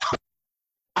no.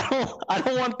 I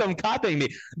don't want them copying me.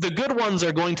 The good ones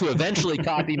are going to eventually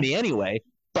copy me anyway,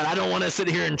 but I don't want to sit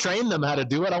here and train them how to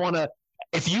do it. I want to,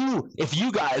 if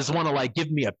you guys want to like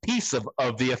give me a piece of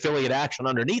the affiliate action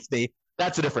underneath me,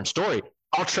 that's a different story.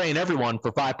 I'll train everyone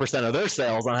for 5% of their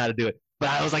sales on how to do it. But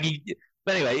I was like,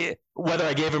 but anyway, whether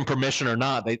I gave them permission or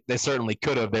not, they certainly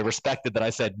could have. They respected that I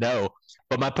said no.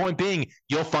 But my point being,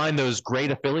 you'll find those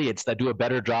great affiliates that do a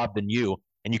better job than you,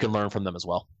 and you can learn from them as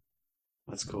well.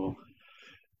 That's cool.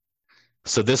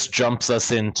 So this jumps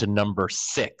us into number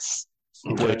 6,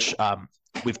 which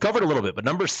we've covered a little bit, but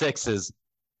number 6 is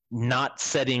not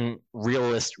setting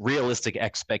realistic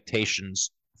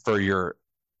expectations for your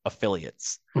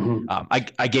affiliates.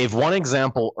 I gave one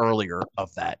example earlier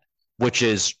of that, which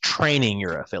is training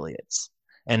your affiliates.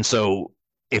 And so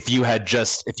if you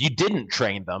didn't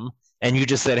train them and you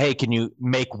just said, hey, can you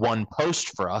make one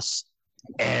post for us?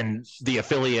 And the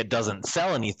affiliate doesn't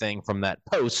sell anything from that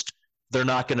post, they're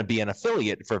not going to be an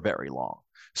affiliate for very long.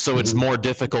 So it's more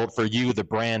difficult for you, the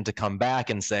brand, to come back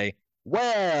and say,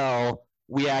 well,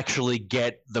 we actually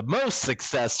get the most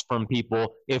success from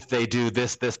people if they do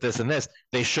this, this, this, and this.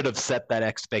 They should have set that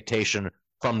expectation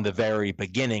from the very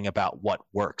beginning about what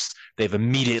works. They've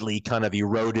immediately kind of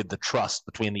eroded the trust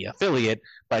between the affiliate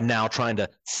by now trying to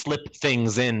slip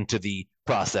things into the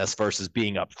process versus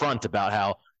being upfront about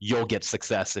how you'll get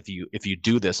success if you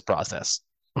do this process.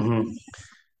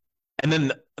 And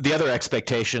then the other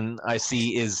expectation I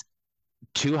see is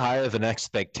too high of an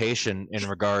expectation in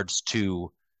regards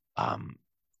to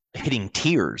hitting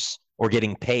tiers or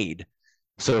getting paid.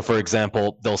 So, for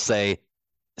example, they'll say,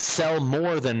 sell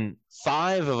more than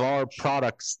 5 of our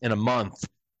products in a month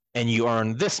and you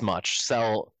earn this much.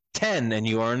 Sell 10 and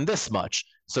you earn this much.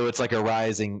 So it's like a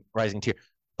rising tier.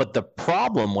 But the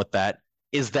problem with that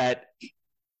is that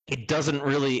it doesn't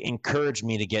really encourage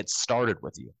me to get started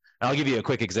with you. And I'll give you a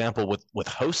quick example with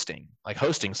hosting, like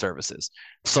hosting services.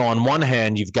 So on one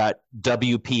hand, you've got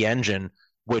WP Engine,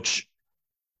 which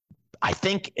I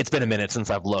think it's been a minute since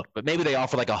I've looked, but maybe they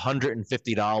offer like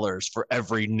 $150 for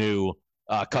every new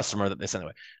customer that they send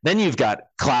away. Then you've got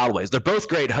Cloudways. They're both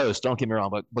great hosts, don't get me wrong,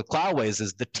 but Cloudways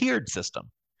is the tiered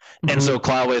system. And so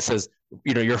Cloudways says,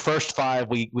 your first 5,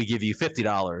 we give you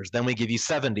 $50, then we give you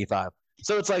 $75.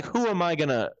 So it's like, who am I going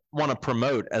to want to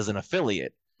promote as an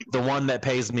affiliate? The one that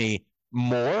pays me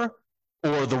more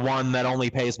or the one that only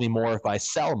pays me more if I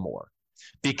sell more?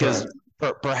 Because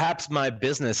perhaps my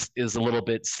business is a little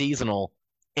bit seasonal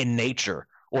in nature,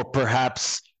 or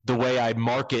perhaps the way I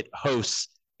market hosts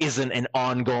isn't an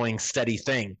ongoing steady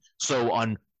thing. So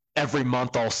on every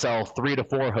month I'll sell 3 to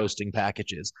 4 hosting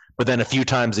packages, but then a few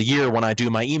times a year when I do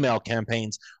my email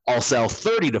campaigns, I'll sell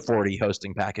 30 to 40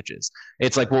 hosting packages.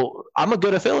 It's like, well, I'm a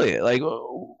good affiliate. Like,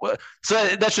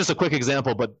 so that's just a quick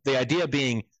example, but the idea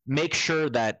being make sure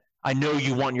that I know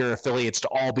you want your affiliates to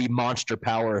all be monster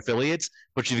power affiliates,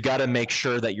 but you've got to make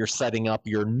sure that you're setting up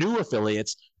your new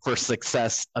affiliates for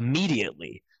success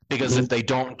immediately. Because if they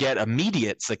don't get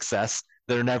immediate success,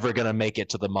 they're never going to make it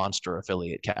to the monster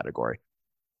affiliate category.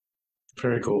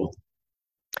 Very cool.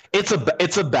 It's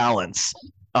a balance.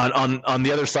 On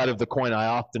the other side of the coin, I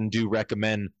often do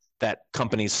recommend that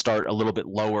companies start a little bit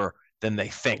lower than they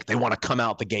think. They want to come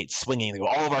out the gate swinging. They go,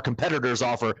 all of our competitors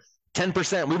offer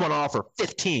 10%. We want to offer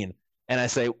 15. And I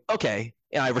say, okay,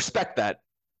 and I respect that.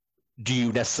 Do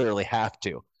you necessarily have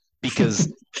to?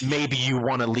 Because maybe you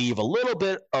want to leave a little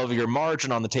bit of your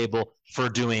margin on the table for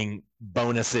doing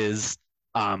bonuses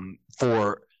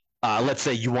for let's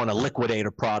say you want to liquidate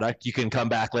a product. You can come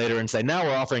back later and say, now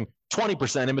we're offering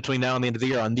 20% in between now and the end of the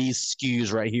year on these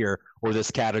SKUs right here or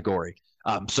this category.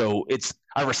 So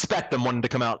I respect them wanting to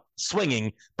come out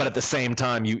swinging, but at the same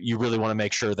time, you really want to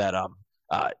make sure that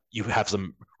you have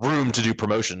some room to do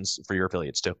promotions for your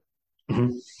affiliates too.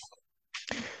 Mm-hmm.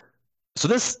 So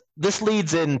this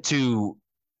leads into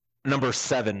number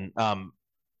 7,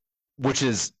 which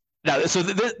is now. So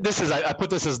this is I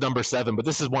put this as number 7, but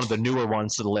this is one of the newer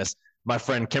ones to the list. My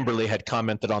friend Kimberly had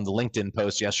commented on the LinkedIn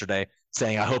post yesterday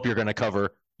saying, "I hope you're going to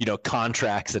cover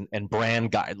contracts and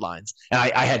brand guidelines," and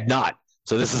I had not.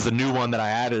 So this is a new one that I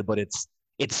added, but it's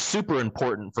super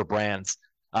important for brands.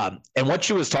 And what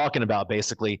she was talking about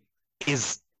basically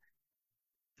is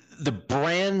the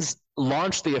brands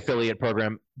launch the affiliate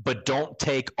program, but don't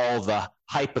take all the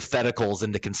hypotheticals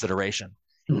into consideration.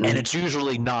 Mm-hmm. And it's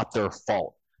usually not their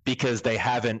fault because they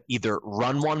haven't either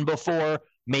run one before,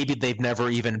 maybe they've never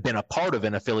even been a part of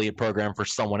an affiliate program for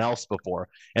someone else before.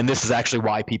 And this is actually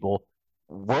why people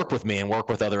work with me and work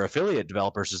with other affiliate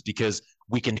developers, is because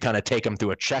we can kind of take them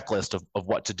through a checklist of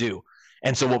what to do.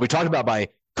 And so what we talk about by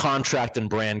contract and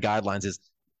brand guidelines is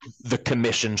the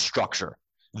commission structure,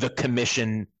 the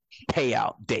commission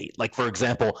payout date. Like, for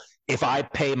example, if I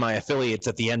pay my affiliates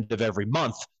at the end of every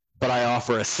month, but I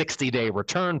offer a 60-day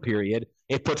return period,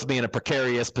 it puts me in a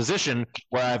precarious position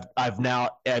where I've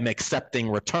now am accepting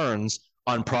returns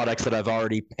on products that I've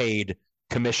already paid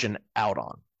commission out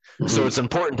on. Mm-hmm. So it's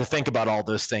important to think about all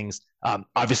those things.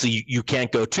 Obviously, you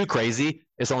can't go too crazy.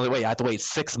 It's the only way. You have to wait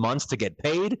 6 months to get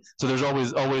paid. So there's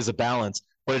always a balance.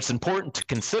 But it's important to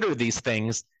consider these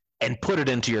things and put it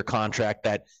into your contract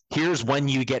that here's when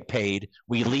you get paid.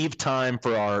 We leave time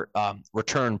for our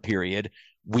return period.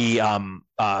 We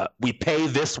pay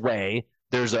this way.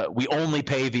 We only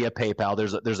pay via PayPal.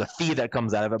 There's a fee that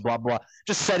comes out of it. Blah blah.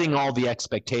 Just setting all the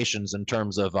expectations in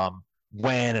terms of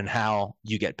when and how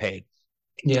you get paid.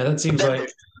 Yeah, that seems like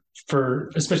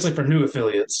especially for new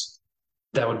affiliates,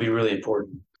 that would be really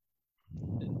important.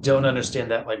 Don't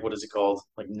understand that, like, what is it called?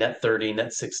 Like net 30,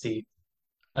 net 60.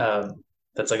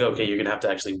 That's like, okay, you're gonna have to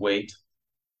actually wait.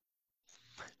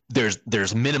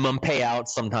 There's minimum payouts.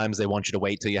 Sometimes they want you to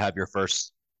wait till you have your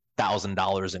first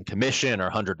 $1,000 in commission or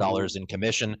 $100 in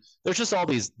commission. There's just all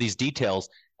these details.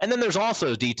 And then there's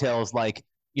also details like,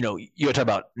 you talk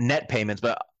about net payments,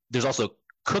 but there's also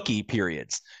cookie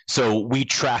periods. So we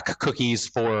track cookies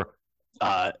for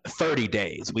 30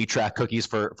 days. We track cookies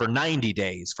for 90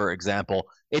 days, for example.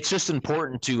 It's just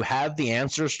important to have the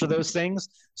answers to those things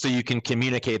so you can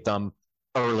communicate them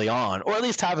early on, or at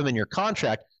least have them in your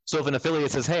contract. So if an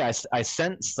affiliate says, hey, I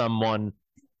sent someone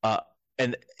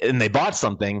and they bought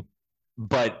something,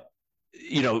 but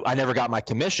I never got my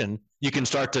commission, you can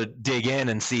start to dig in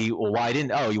and see, well, why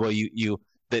didn't,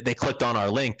 they clicked on our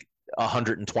link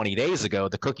 120 days ago.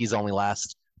 The cookies only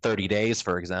last 30 days,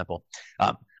 for example.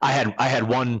 I had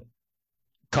one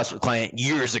customer client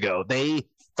years ago. They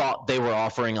thought they were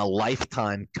offering a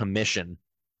lifetime commission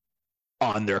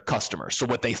on their customers. So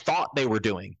what they thought they were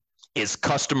doing is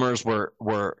customers were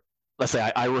let's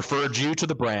say I referred you to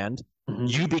the brand, mm-hmm.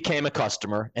 You became a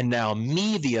customer, and now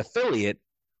me, the affiliate,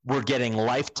 we're getting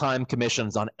lifetime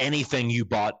commissions on anything you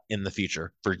bought in the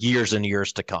future for years and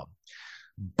years to come.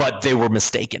 But they were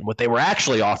mistaken. What they were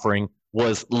actually offering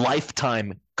was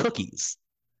lifetime cookies.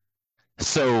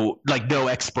 So, like, no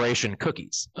expiration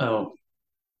cookies. Oh.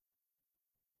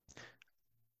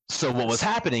 So what was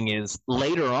happening is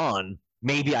later on,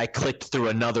 maybe I clicked through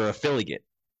another affiliate.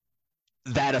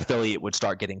 That affiliate would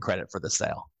start getting credit for the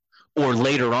sale. Or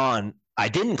later on, I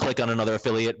didn't click on another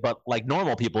affiliate, but like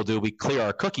normal people do, we clear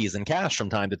our cookies and cash from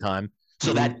time to time. So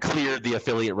mm-hmm. that cleared the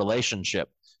affiliate relationship.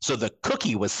 So the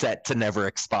cookie was set to never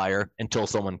expire until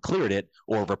someone cleared it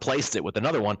or replaced it with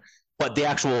another one. But the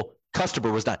actual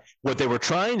customer was not. What they were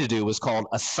trying to do was called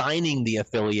assigning the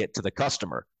affiliate to the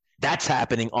customer. That's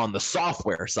happening on the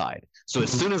software side. So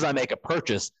as soon as I make a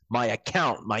purchase, my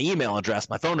account, my email address,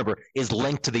 my phone number is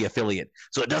linked to the affiliate.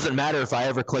 So it doesn't matter if I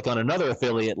ever click on another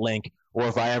affiliate link or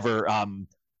if I ever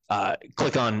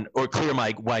click on or clear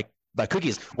my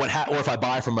cookies, or if I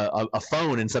buy from a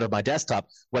phone instead of my desktop.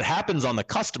 What happens on the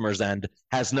customer's end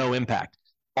has no impact.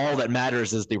 All that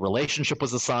matters is the relationship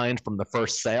was assigned from the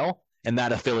first sale, and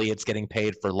that affiliate's getting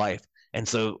paid for life. And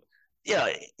so, yeah,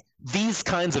 these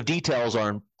kinds of details are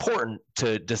important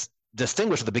to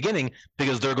distinguish at the beginning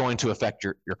because they're going to affect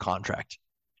your contract.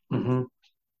 Mm-hmm.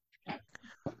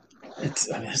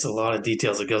 There's a lot of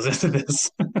details that goes into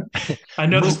this. I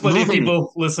know there's plenty of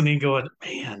people listening going,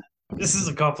 man, this is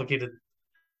a complicated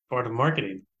part of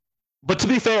marketing. But to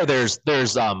be fair, there's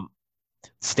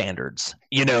standards.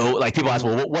 Like people ask,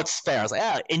 well, what's fair? I was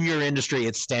like, in your industry,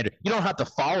 it's standard. You don't have to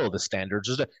follow the standards.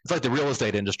 It's like the real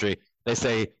estate industry. They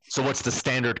say, so what's the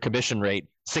standard commission rate?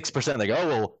 6%. They go, oh,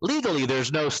 well, legally,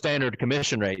 there's no standard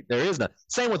commission rate. There is none.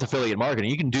 Same with affiliate marketing.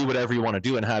 You can do whatever you want to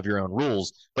do and have your own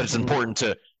rules, but it's important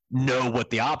to know what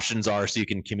the options are so you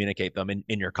can communicate them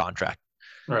in your contract.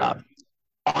 Right.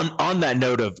 On that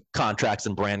note of contracts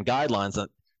and brand guidelines,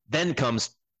 then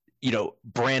comes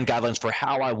brand guidelines for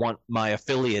how I want my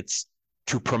affiliates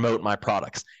to promote my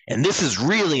products. And this is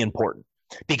really important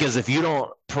because if you don't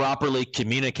properly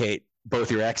communicate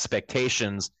both your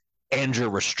expectations and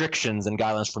your restrictions and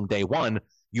guidelines from day one,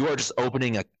 you are just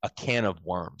opening a can of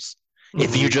worms. Mm-hmm.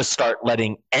 If you just start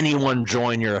letting anyone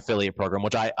join your affiliate program,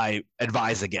 which I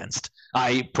advise against,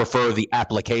 I prefer the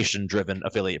application-driven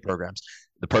affiliate programs.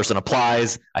 The person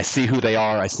applies, I see who they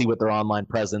are, I see what their online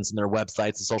presence and their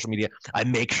websites and social media, I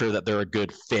make sure that they're a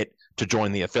good fit to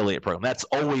join the affiliate program. That's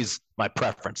always my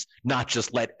preference, not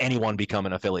just let anyone become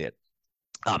an affiliate.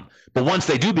 But once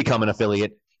they do become an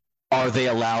affiliate, are they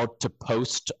allowed to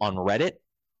post on Reddit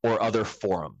or other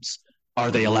forums?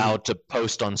 Are they allowed to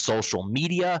post on social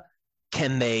media?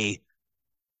 Can they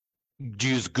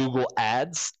use Google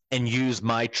Ads and use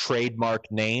my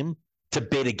trademark name to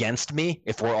bid against me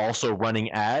if we're also running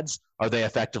ads? Are they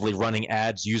effectively running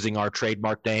ads using our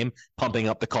trademark name, pumping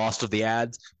up the cost of the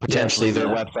ads, potentially their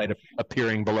website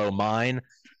appearing below mine?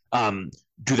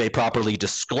 Do they properly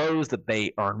disclose that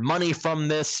they earn money from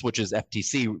this, which is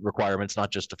FTC requirements, not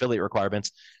just affiliate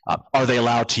requirements? Are they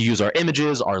allowed to use our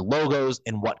images, our logos,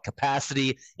 in what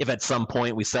capacity? If at some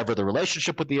point we sever the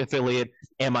relationship with the affiliate,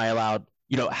 am I allowed,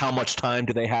 how much time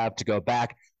do they have to go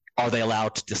back? Are they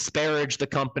allowed to disparage the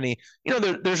company?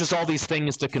 There's just all these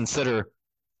things to consider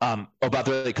about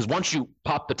because once you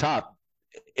pop the top,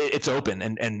 it's open,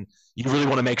 and you really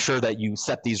want to make sure that you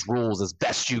set these rules as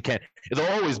best you can.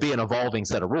 There'll always be an evolving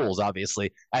set of rules,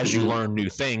 obviously, as you learn new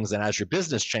things and as your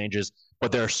business changes.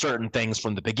 But there are certain things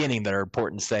from the beginning that are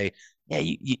important to say, yeah,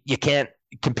 you can't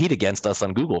compete against us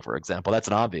on Google, for example. That's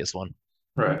an obvious one.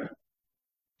 Right.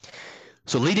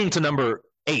 So leading to number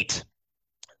 8,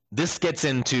 this gets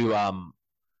into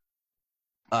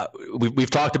we've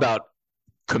talked about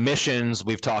commissions,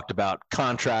 we've talked about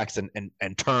contracts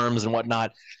and terms and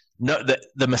whatnot. No,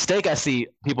 the mistake I see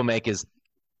people make is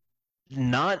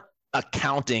not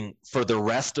accounting for the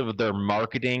rest of their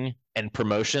marketing and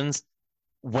promotions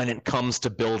when it comes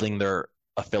to building their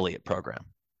affiliate program.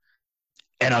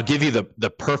 And I'll give you the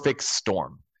perfect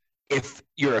storm. If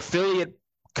your affiliate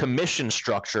commission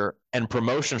structure and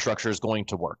promotion structure is going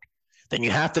to work, then you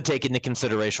have to take into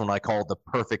consideration what I call the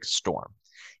perfect storm.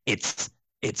 It's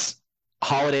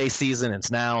holiday season. It's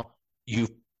now.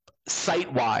 You've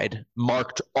site-wide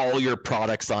marked all your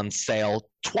products on sale,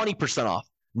 20% off,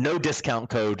 no discount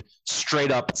code,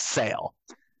 straight up sale.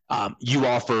 You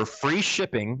offer free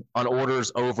shipping on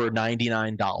orders over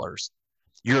 $99.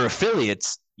 Your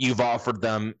affiliates, you've offered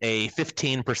them a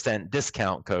 15%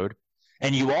 discount code,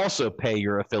 and you also pay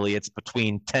your affiliates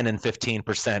between 10 and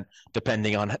 15%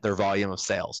 depending on their volume of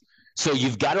sales. So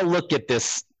you've got to look at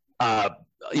this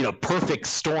perfect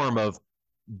storm of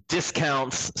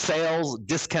discounts, sales,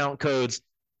 discount codes,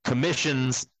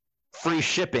 commissions, free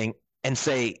shipping, and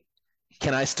say,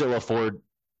 can I still afford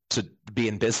to be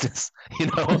in business?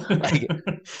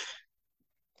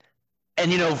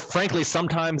 And frankly,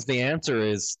 sometimes the answer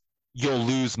is you'll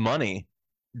lose money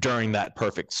during that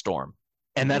perfect storm.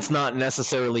 And that's not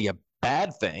necessarily a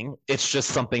bad thing. It's just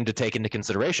something to take into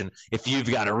consideration. If you've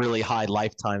got a really high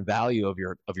lifetime value of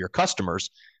your customers,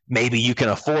 maybe you can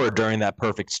afford during that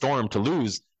perfect storm to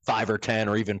lose $5 or $10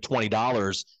 or even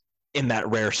 $20 in that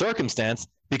rare circumstance,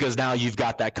 because now you've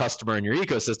got that customer in your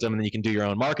ecosystem, and then you can do your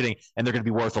own marketing, and they're going to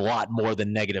be worth a lot more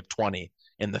than negative 20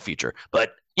 in the future.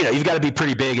 But you've got to be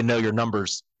pretty big and know your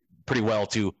numbers pretty well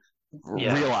to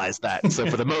realize that. So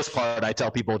for the most part, I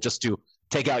tell people just to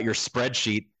take out your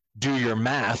spreadsheet, do your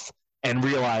math, and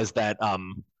realize that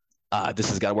this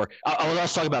has got to work. I was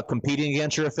also talking about competing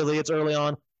against your affiliates early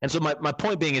on. And so my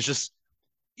point being is just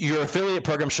your affiliate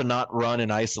program should not run in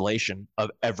isolation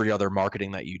of every other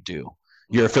marketing that you do.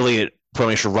 Your affiliate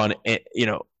program should run,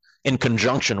 in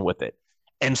conjunction with it.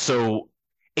 And so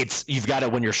you've got to,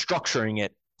 when you're structuring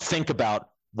it, think about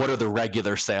what are the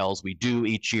regular sales we do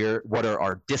each year? What are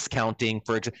our discounting?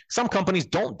 Some companies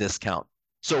don't discount.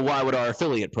 So why would our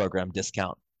affiliate program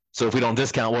discount? So if we don't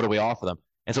discount, what do we offer them?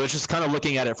 And so it's just kind of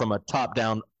looking at it from a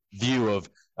top-down view of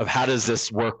how does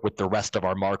this work with the rest of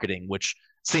our marketing, which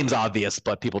seems obvious,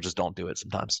 but people just don't do it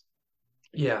sometimes.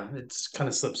 Yeah, it's kind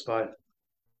of slips by.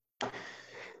 So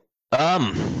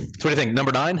what do you think?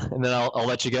 Number 9, and then I'll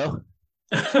let you go.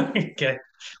 Okay,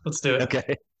 let's do it.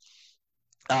 Okay.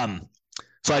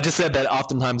 So I just said that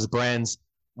oftentimes brands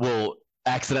will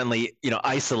accidentally,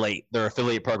 isolate their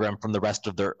affiliate program from the rest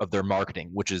of their marketing,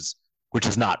 which is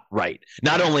not right.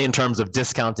 Not only in terms of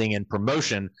discounting and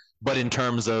promotion, but in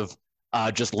terms of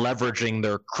just leveraging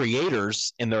their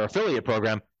creators in their affiliate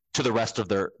program to the rest of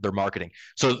their marketing.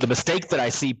 So the mistake that I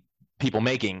see people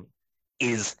making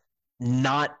is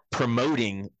not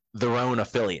promoting their own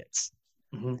affiliates.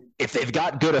 Mm-hmm. If they've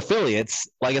got good affiliates,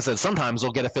 like I said, sometimes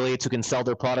they'll get affiliates who can sell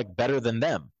their product better than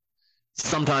them.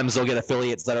 Sometimes they'll get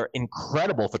affiliates that are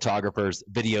incredible photographers,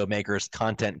 video makers,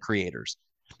 content creators.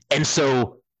 And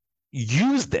so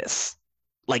use this,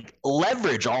 like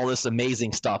leverage all this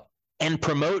amazing stuff and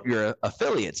promote your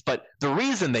affiliates. But the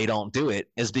reason they don't do it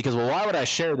is because, well, why would I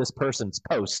share this person's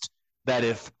post that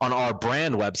if on our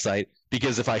brand website?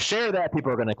 Because if I share that,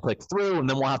 people are going to click through and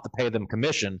then we'll have to pay them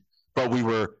commission. But we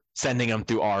were sending them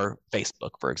through our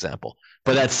Facebook, for example.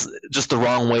 But that's just the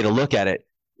wrong way to look at it.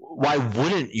 Why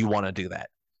wouldn't you want to do that?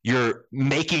 You're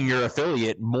making your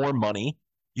affiliate more money.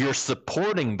 You're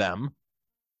supporting them.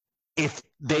 If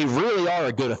they really are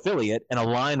a good affiliate and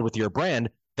aligned with your brand,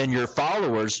 then your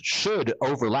followers should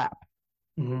overlap.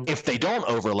 Mm-hmm. If they don't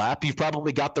overlap, you've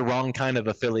probably got the wrong kind of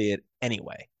affiliate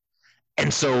anyway.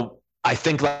 And so I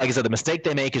think, like I said, the mistake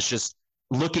they make is just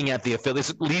looking at the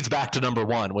affiliates. Leads back to number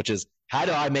 1, which is, how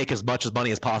do I make as much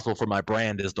money as possible for my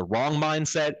brand, is the wrong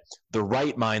mindset. The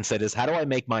right mindset is, how do I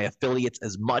make my affiliates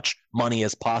as much money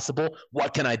as possible?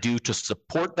 What can I do to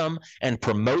support them and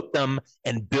promote them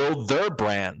and build their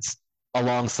brands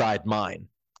alongside mine?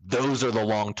 Those are the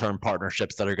long-term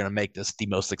partnerships that are going to make this the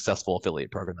most successful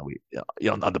affiliate program that we,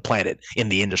 on the planet, in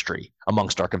the industry,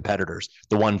 amongst our competitors.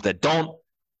 The ones that don't,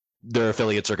 their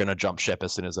affiliates are going to jump ship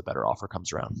as soon as a better offer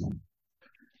comes around.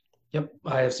 Yep,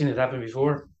 I have seen it happen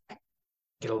before.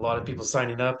 Get a lot of people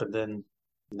signing up, and then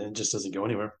it just doesn't go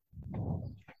anywhere.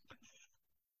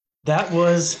 That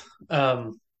was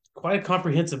quite a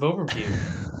comprehensive overview.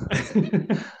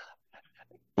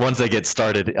 Once I get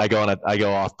started, I go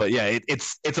off. But yeah,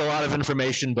 it's a lot of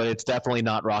information, but it's definitely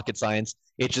not rocket science.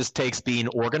 It just takes being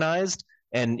organized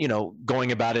and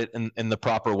going about it in the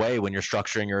proper way when you're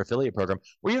structuring your affiliate program.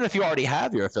 Or even if you already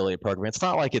have your affiliate program, it's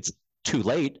not like it's too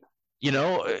late.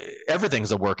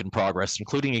 Everything's a work in progress,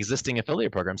 including existing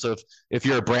affiliate programs. So if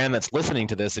you're a brand that's listening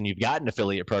to this and you've got an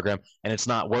affiliate program and it's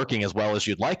not working as well as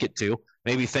you'd like it to,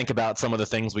 maybe think about some of the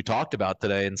things we talked about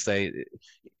today and say,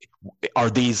 are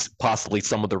these possibly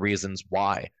some of the reasons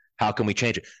why? How can we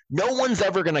change it? No one's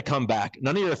ever going to come back.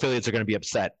 None of your affiliates are going to be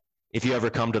upset if you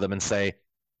ever come to them and say,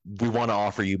 we want to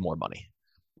offer you more money.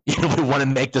 We want to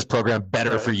make this program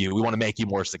better for you. We want to make you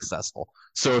more successful.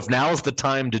 So if now is the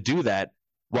time to do that,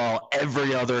 while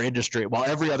every other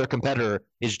competitor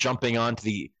is jumping onto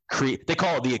they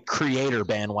call it the creator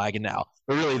bandwagon now,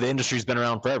 but really the industry's been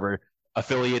around forever.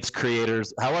 Affiliates,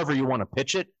 creators, however you want to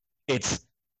pitch it, it's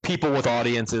people with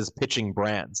audiences pitching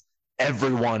brands.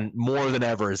 Everyone more than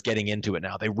ever is getting into it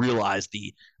now. They realize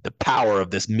the power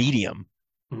of this medium.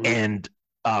 Mm-hmm. And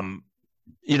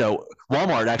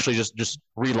Walmart actually just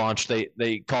relaunched.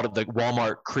 They called it the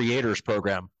Walmart Creators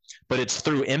Program, but it's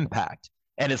through Impact.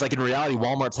 And it's like, in reality,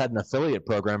 Walmart's had an affiliate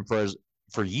program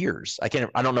for years. I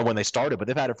don't know when they started, but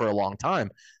they've had it for a long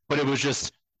time. But it was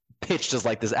just pitched as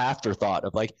like this afterthought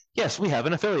of like, yes, we have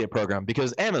an affiliate program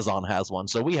because Amazon has one,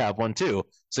 so we have one too.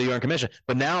 So you earn commission.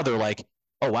 But now they're like,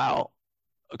 oh wow,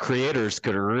 creators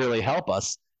could really help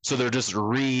us. So they're just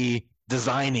repositioning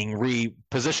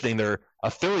their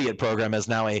affiliate program as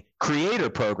now a creator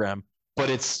program, but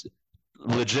it's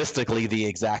logistically the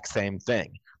exact same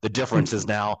thing. The difference is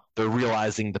now they're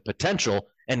realizing the potential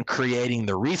and creating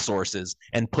the resources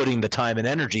and putting the time and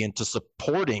energy into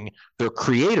supporting their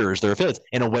creators, their affiliates,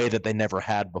 in a way that they never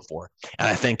had before. And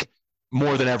I think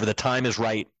more than ever, the time is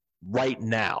right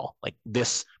now, like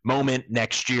this moment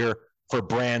next year, for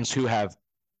brands who have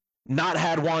not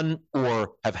had one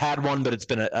or have had one, but it's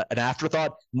been an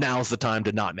afterthought. Now's the time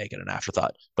to not make it an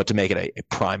afterthought, but to make it a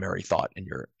primary thought in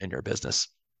your business.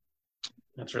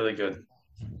 That's really good.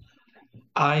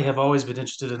 I have always been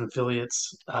interested in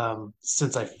affiliates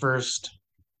since I first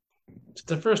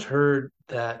heard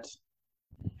that.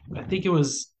 I think it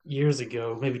was years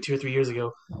ago, maybe 2 or 3 years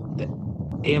ago, that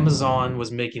Amazon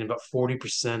was making about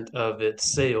 40% of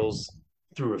its sales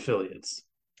through affiliates.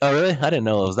 Oh, really? I didn't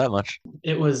know it was that much.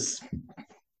 It was,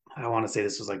 I want to say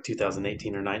this was like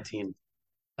 2018 or 19.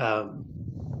 Um,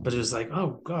 but it was like,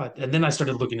 oh God. And then I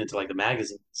started looking into like the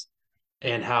magazines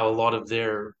and how a lot of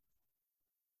their,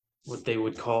 what they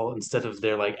would call, instead of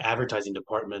their like advertising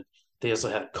department, they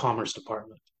also had a commerce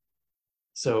department.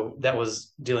 So that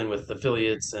was dealing with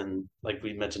affiliates and, like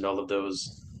we mentioned, all of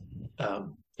those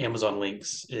Amazon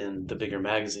links in the bigger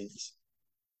magazines.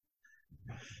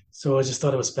 So I just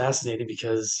thought it was fascinating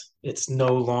because it's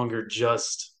no longer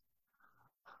just,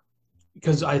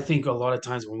 because I think a lot of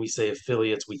times when we say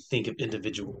affiliates, we think of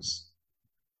individuals,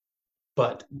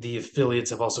 but the affiliates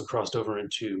have also crossed over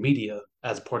into media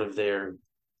as part of their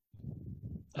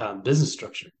business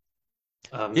structure.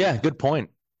 Yeah, Um, good point.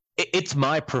 It's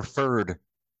my preferred.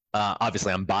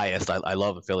 Obviously, I'm biased. I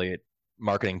love affiliate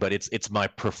marketing, but it's my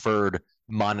preferred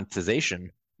monetization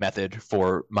method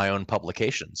for my own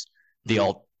publications. The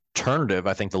mhm, alternative,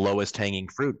 I think, the lowest hanging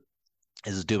fruit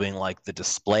is doing like the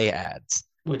display ads,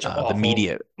 which are the awful.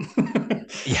 media.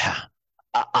 Yeah,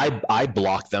 I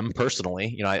block them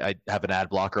personally. I have an ad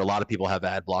blocker. A lot of people have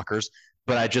ad blockers,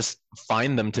 but I just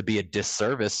find them to be a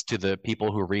disservice to the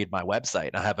people who read my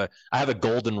website. I have a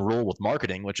golden rule with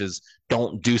marketing, which is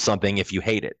don't do something if you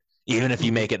hate it, even if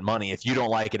you Mhm. make it money. If you don't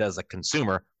like it as a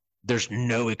consumer, there's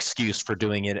no excuse for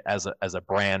doing it as a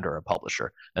brand or a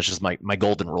publisher. That's just my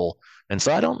golden rule. And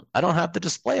so I don't have the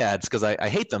display ads because I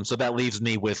hate them. So that leaves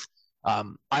me with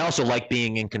I also like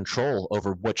being in control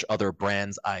over which other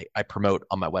brands I promote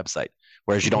on my website,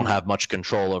 whereas you don't Mhm. have much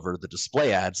control over the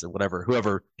display ads and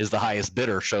whoever is the highest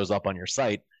bidder shows up on your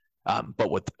site. But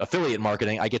with affiliate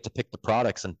marketing, I get to pick the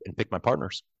products and pick my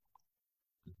partners.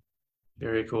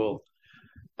 Very cool.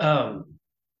 Um,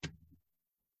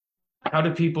 how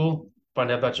do people find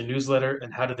out about your newsletter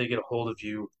and how do they get a hold of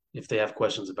you if they have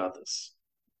questions about this?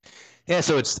 Yeah,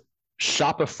 so it's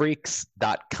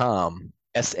shopafreaks.com,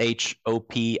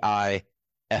 ShopIFreaks,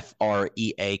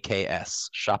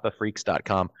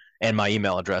 shopafreaks.com. And my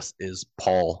email address is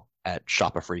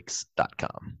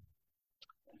paul@shopafreaks.com.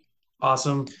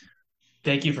 Awesome.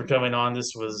 Thank you for coming on.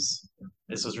 This was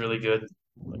really good.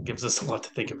 It gives us a lot to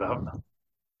think about.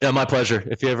 Yeah, my pleasure.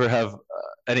 If you ever have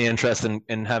any interest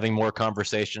in having more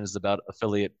conversations about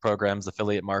affiliate programs,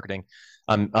 affiliate marketing,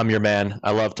 I'm your man.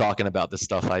 I love talking about this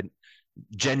stuff. I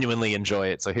genuinely enjoy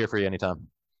it. So here for you anytime.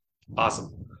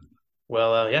 Awesome.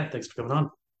 Well, yeah, thanks for coming on.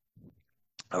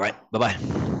 All right. Bye bye.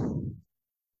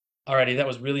 Alrighty, that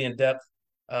was really in depth.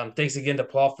 Thanks again to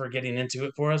Paul for getting into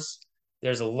it for us.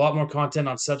 There's a lot more content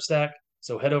on Substack,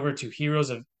 so head over to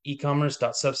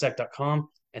heroesofecommerce.substack.com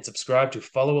and subscribe to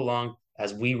follow along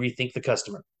as we rethink the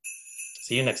customer.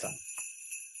 See you next time.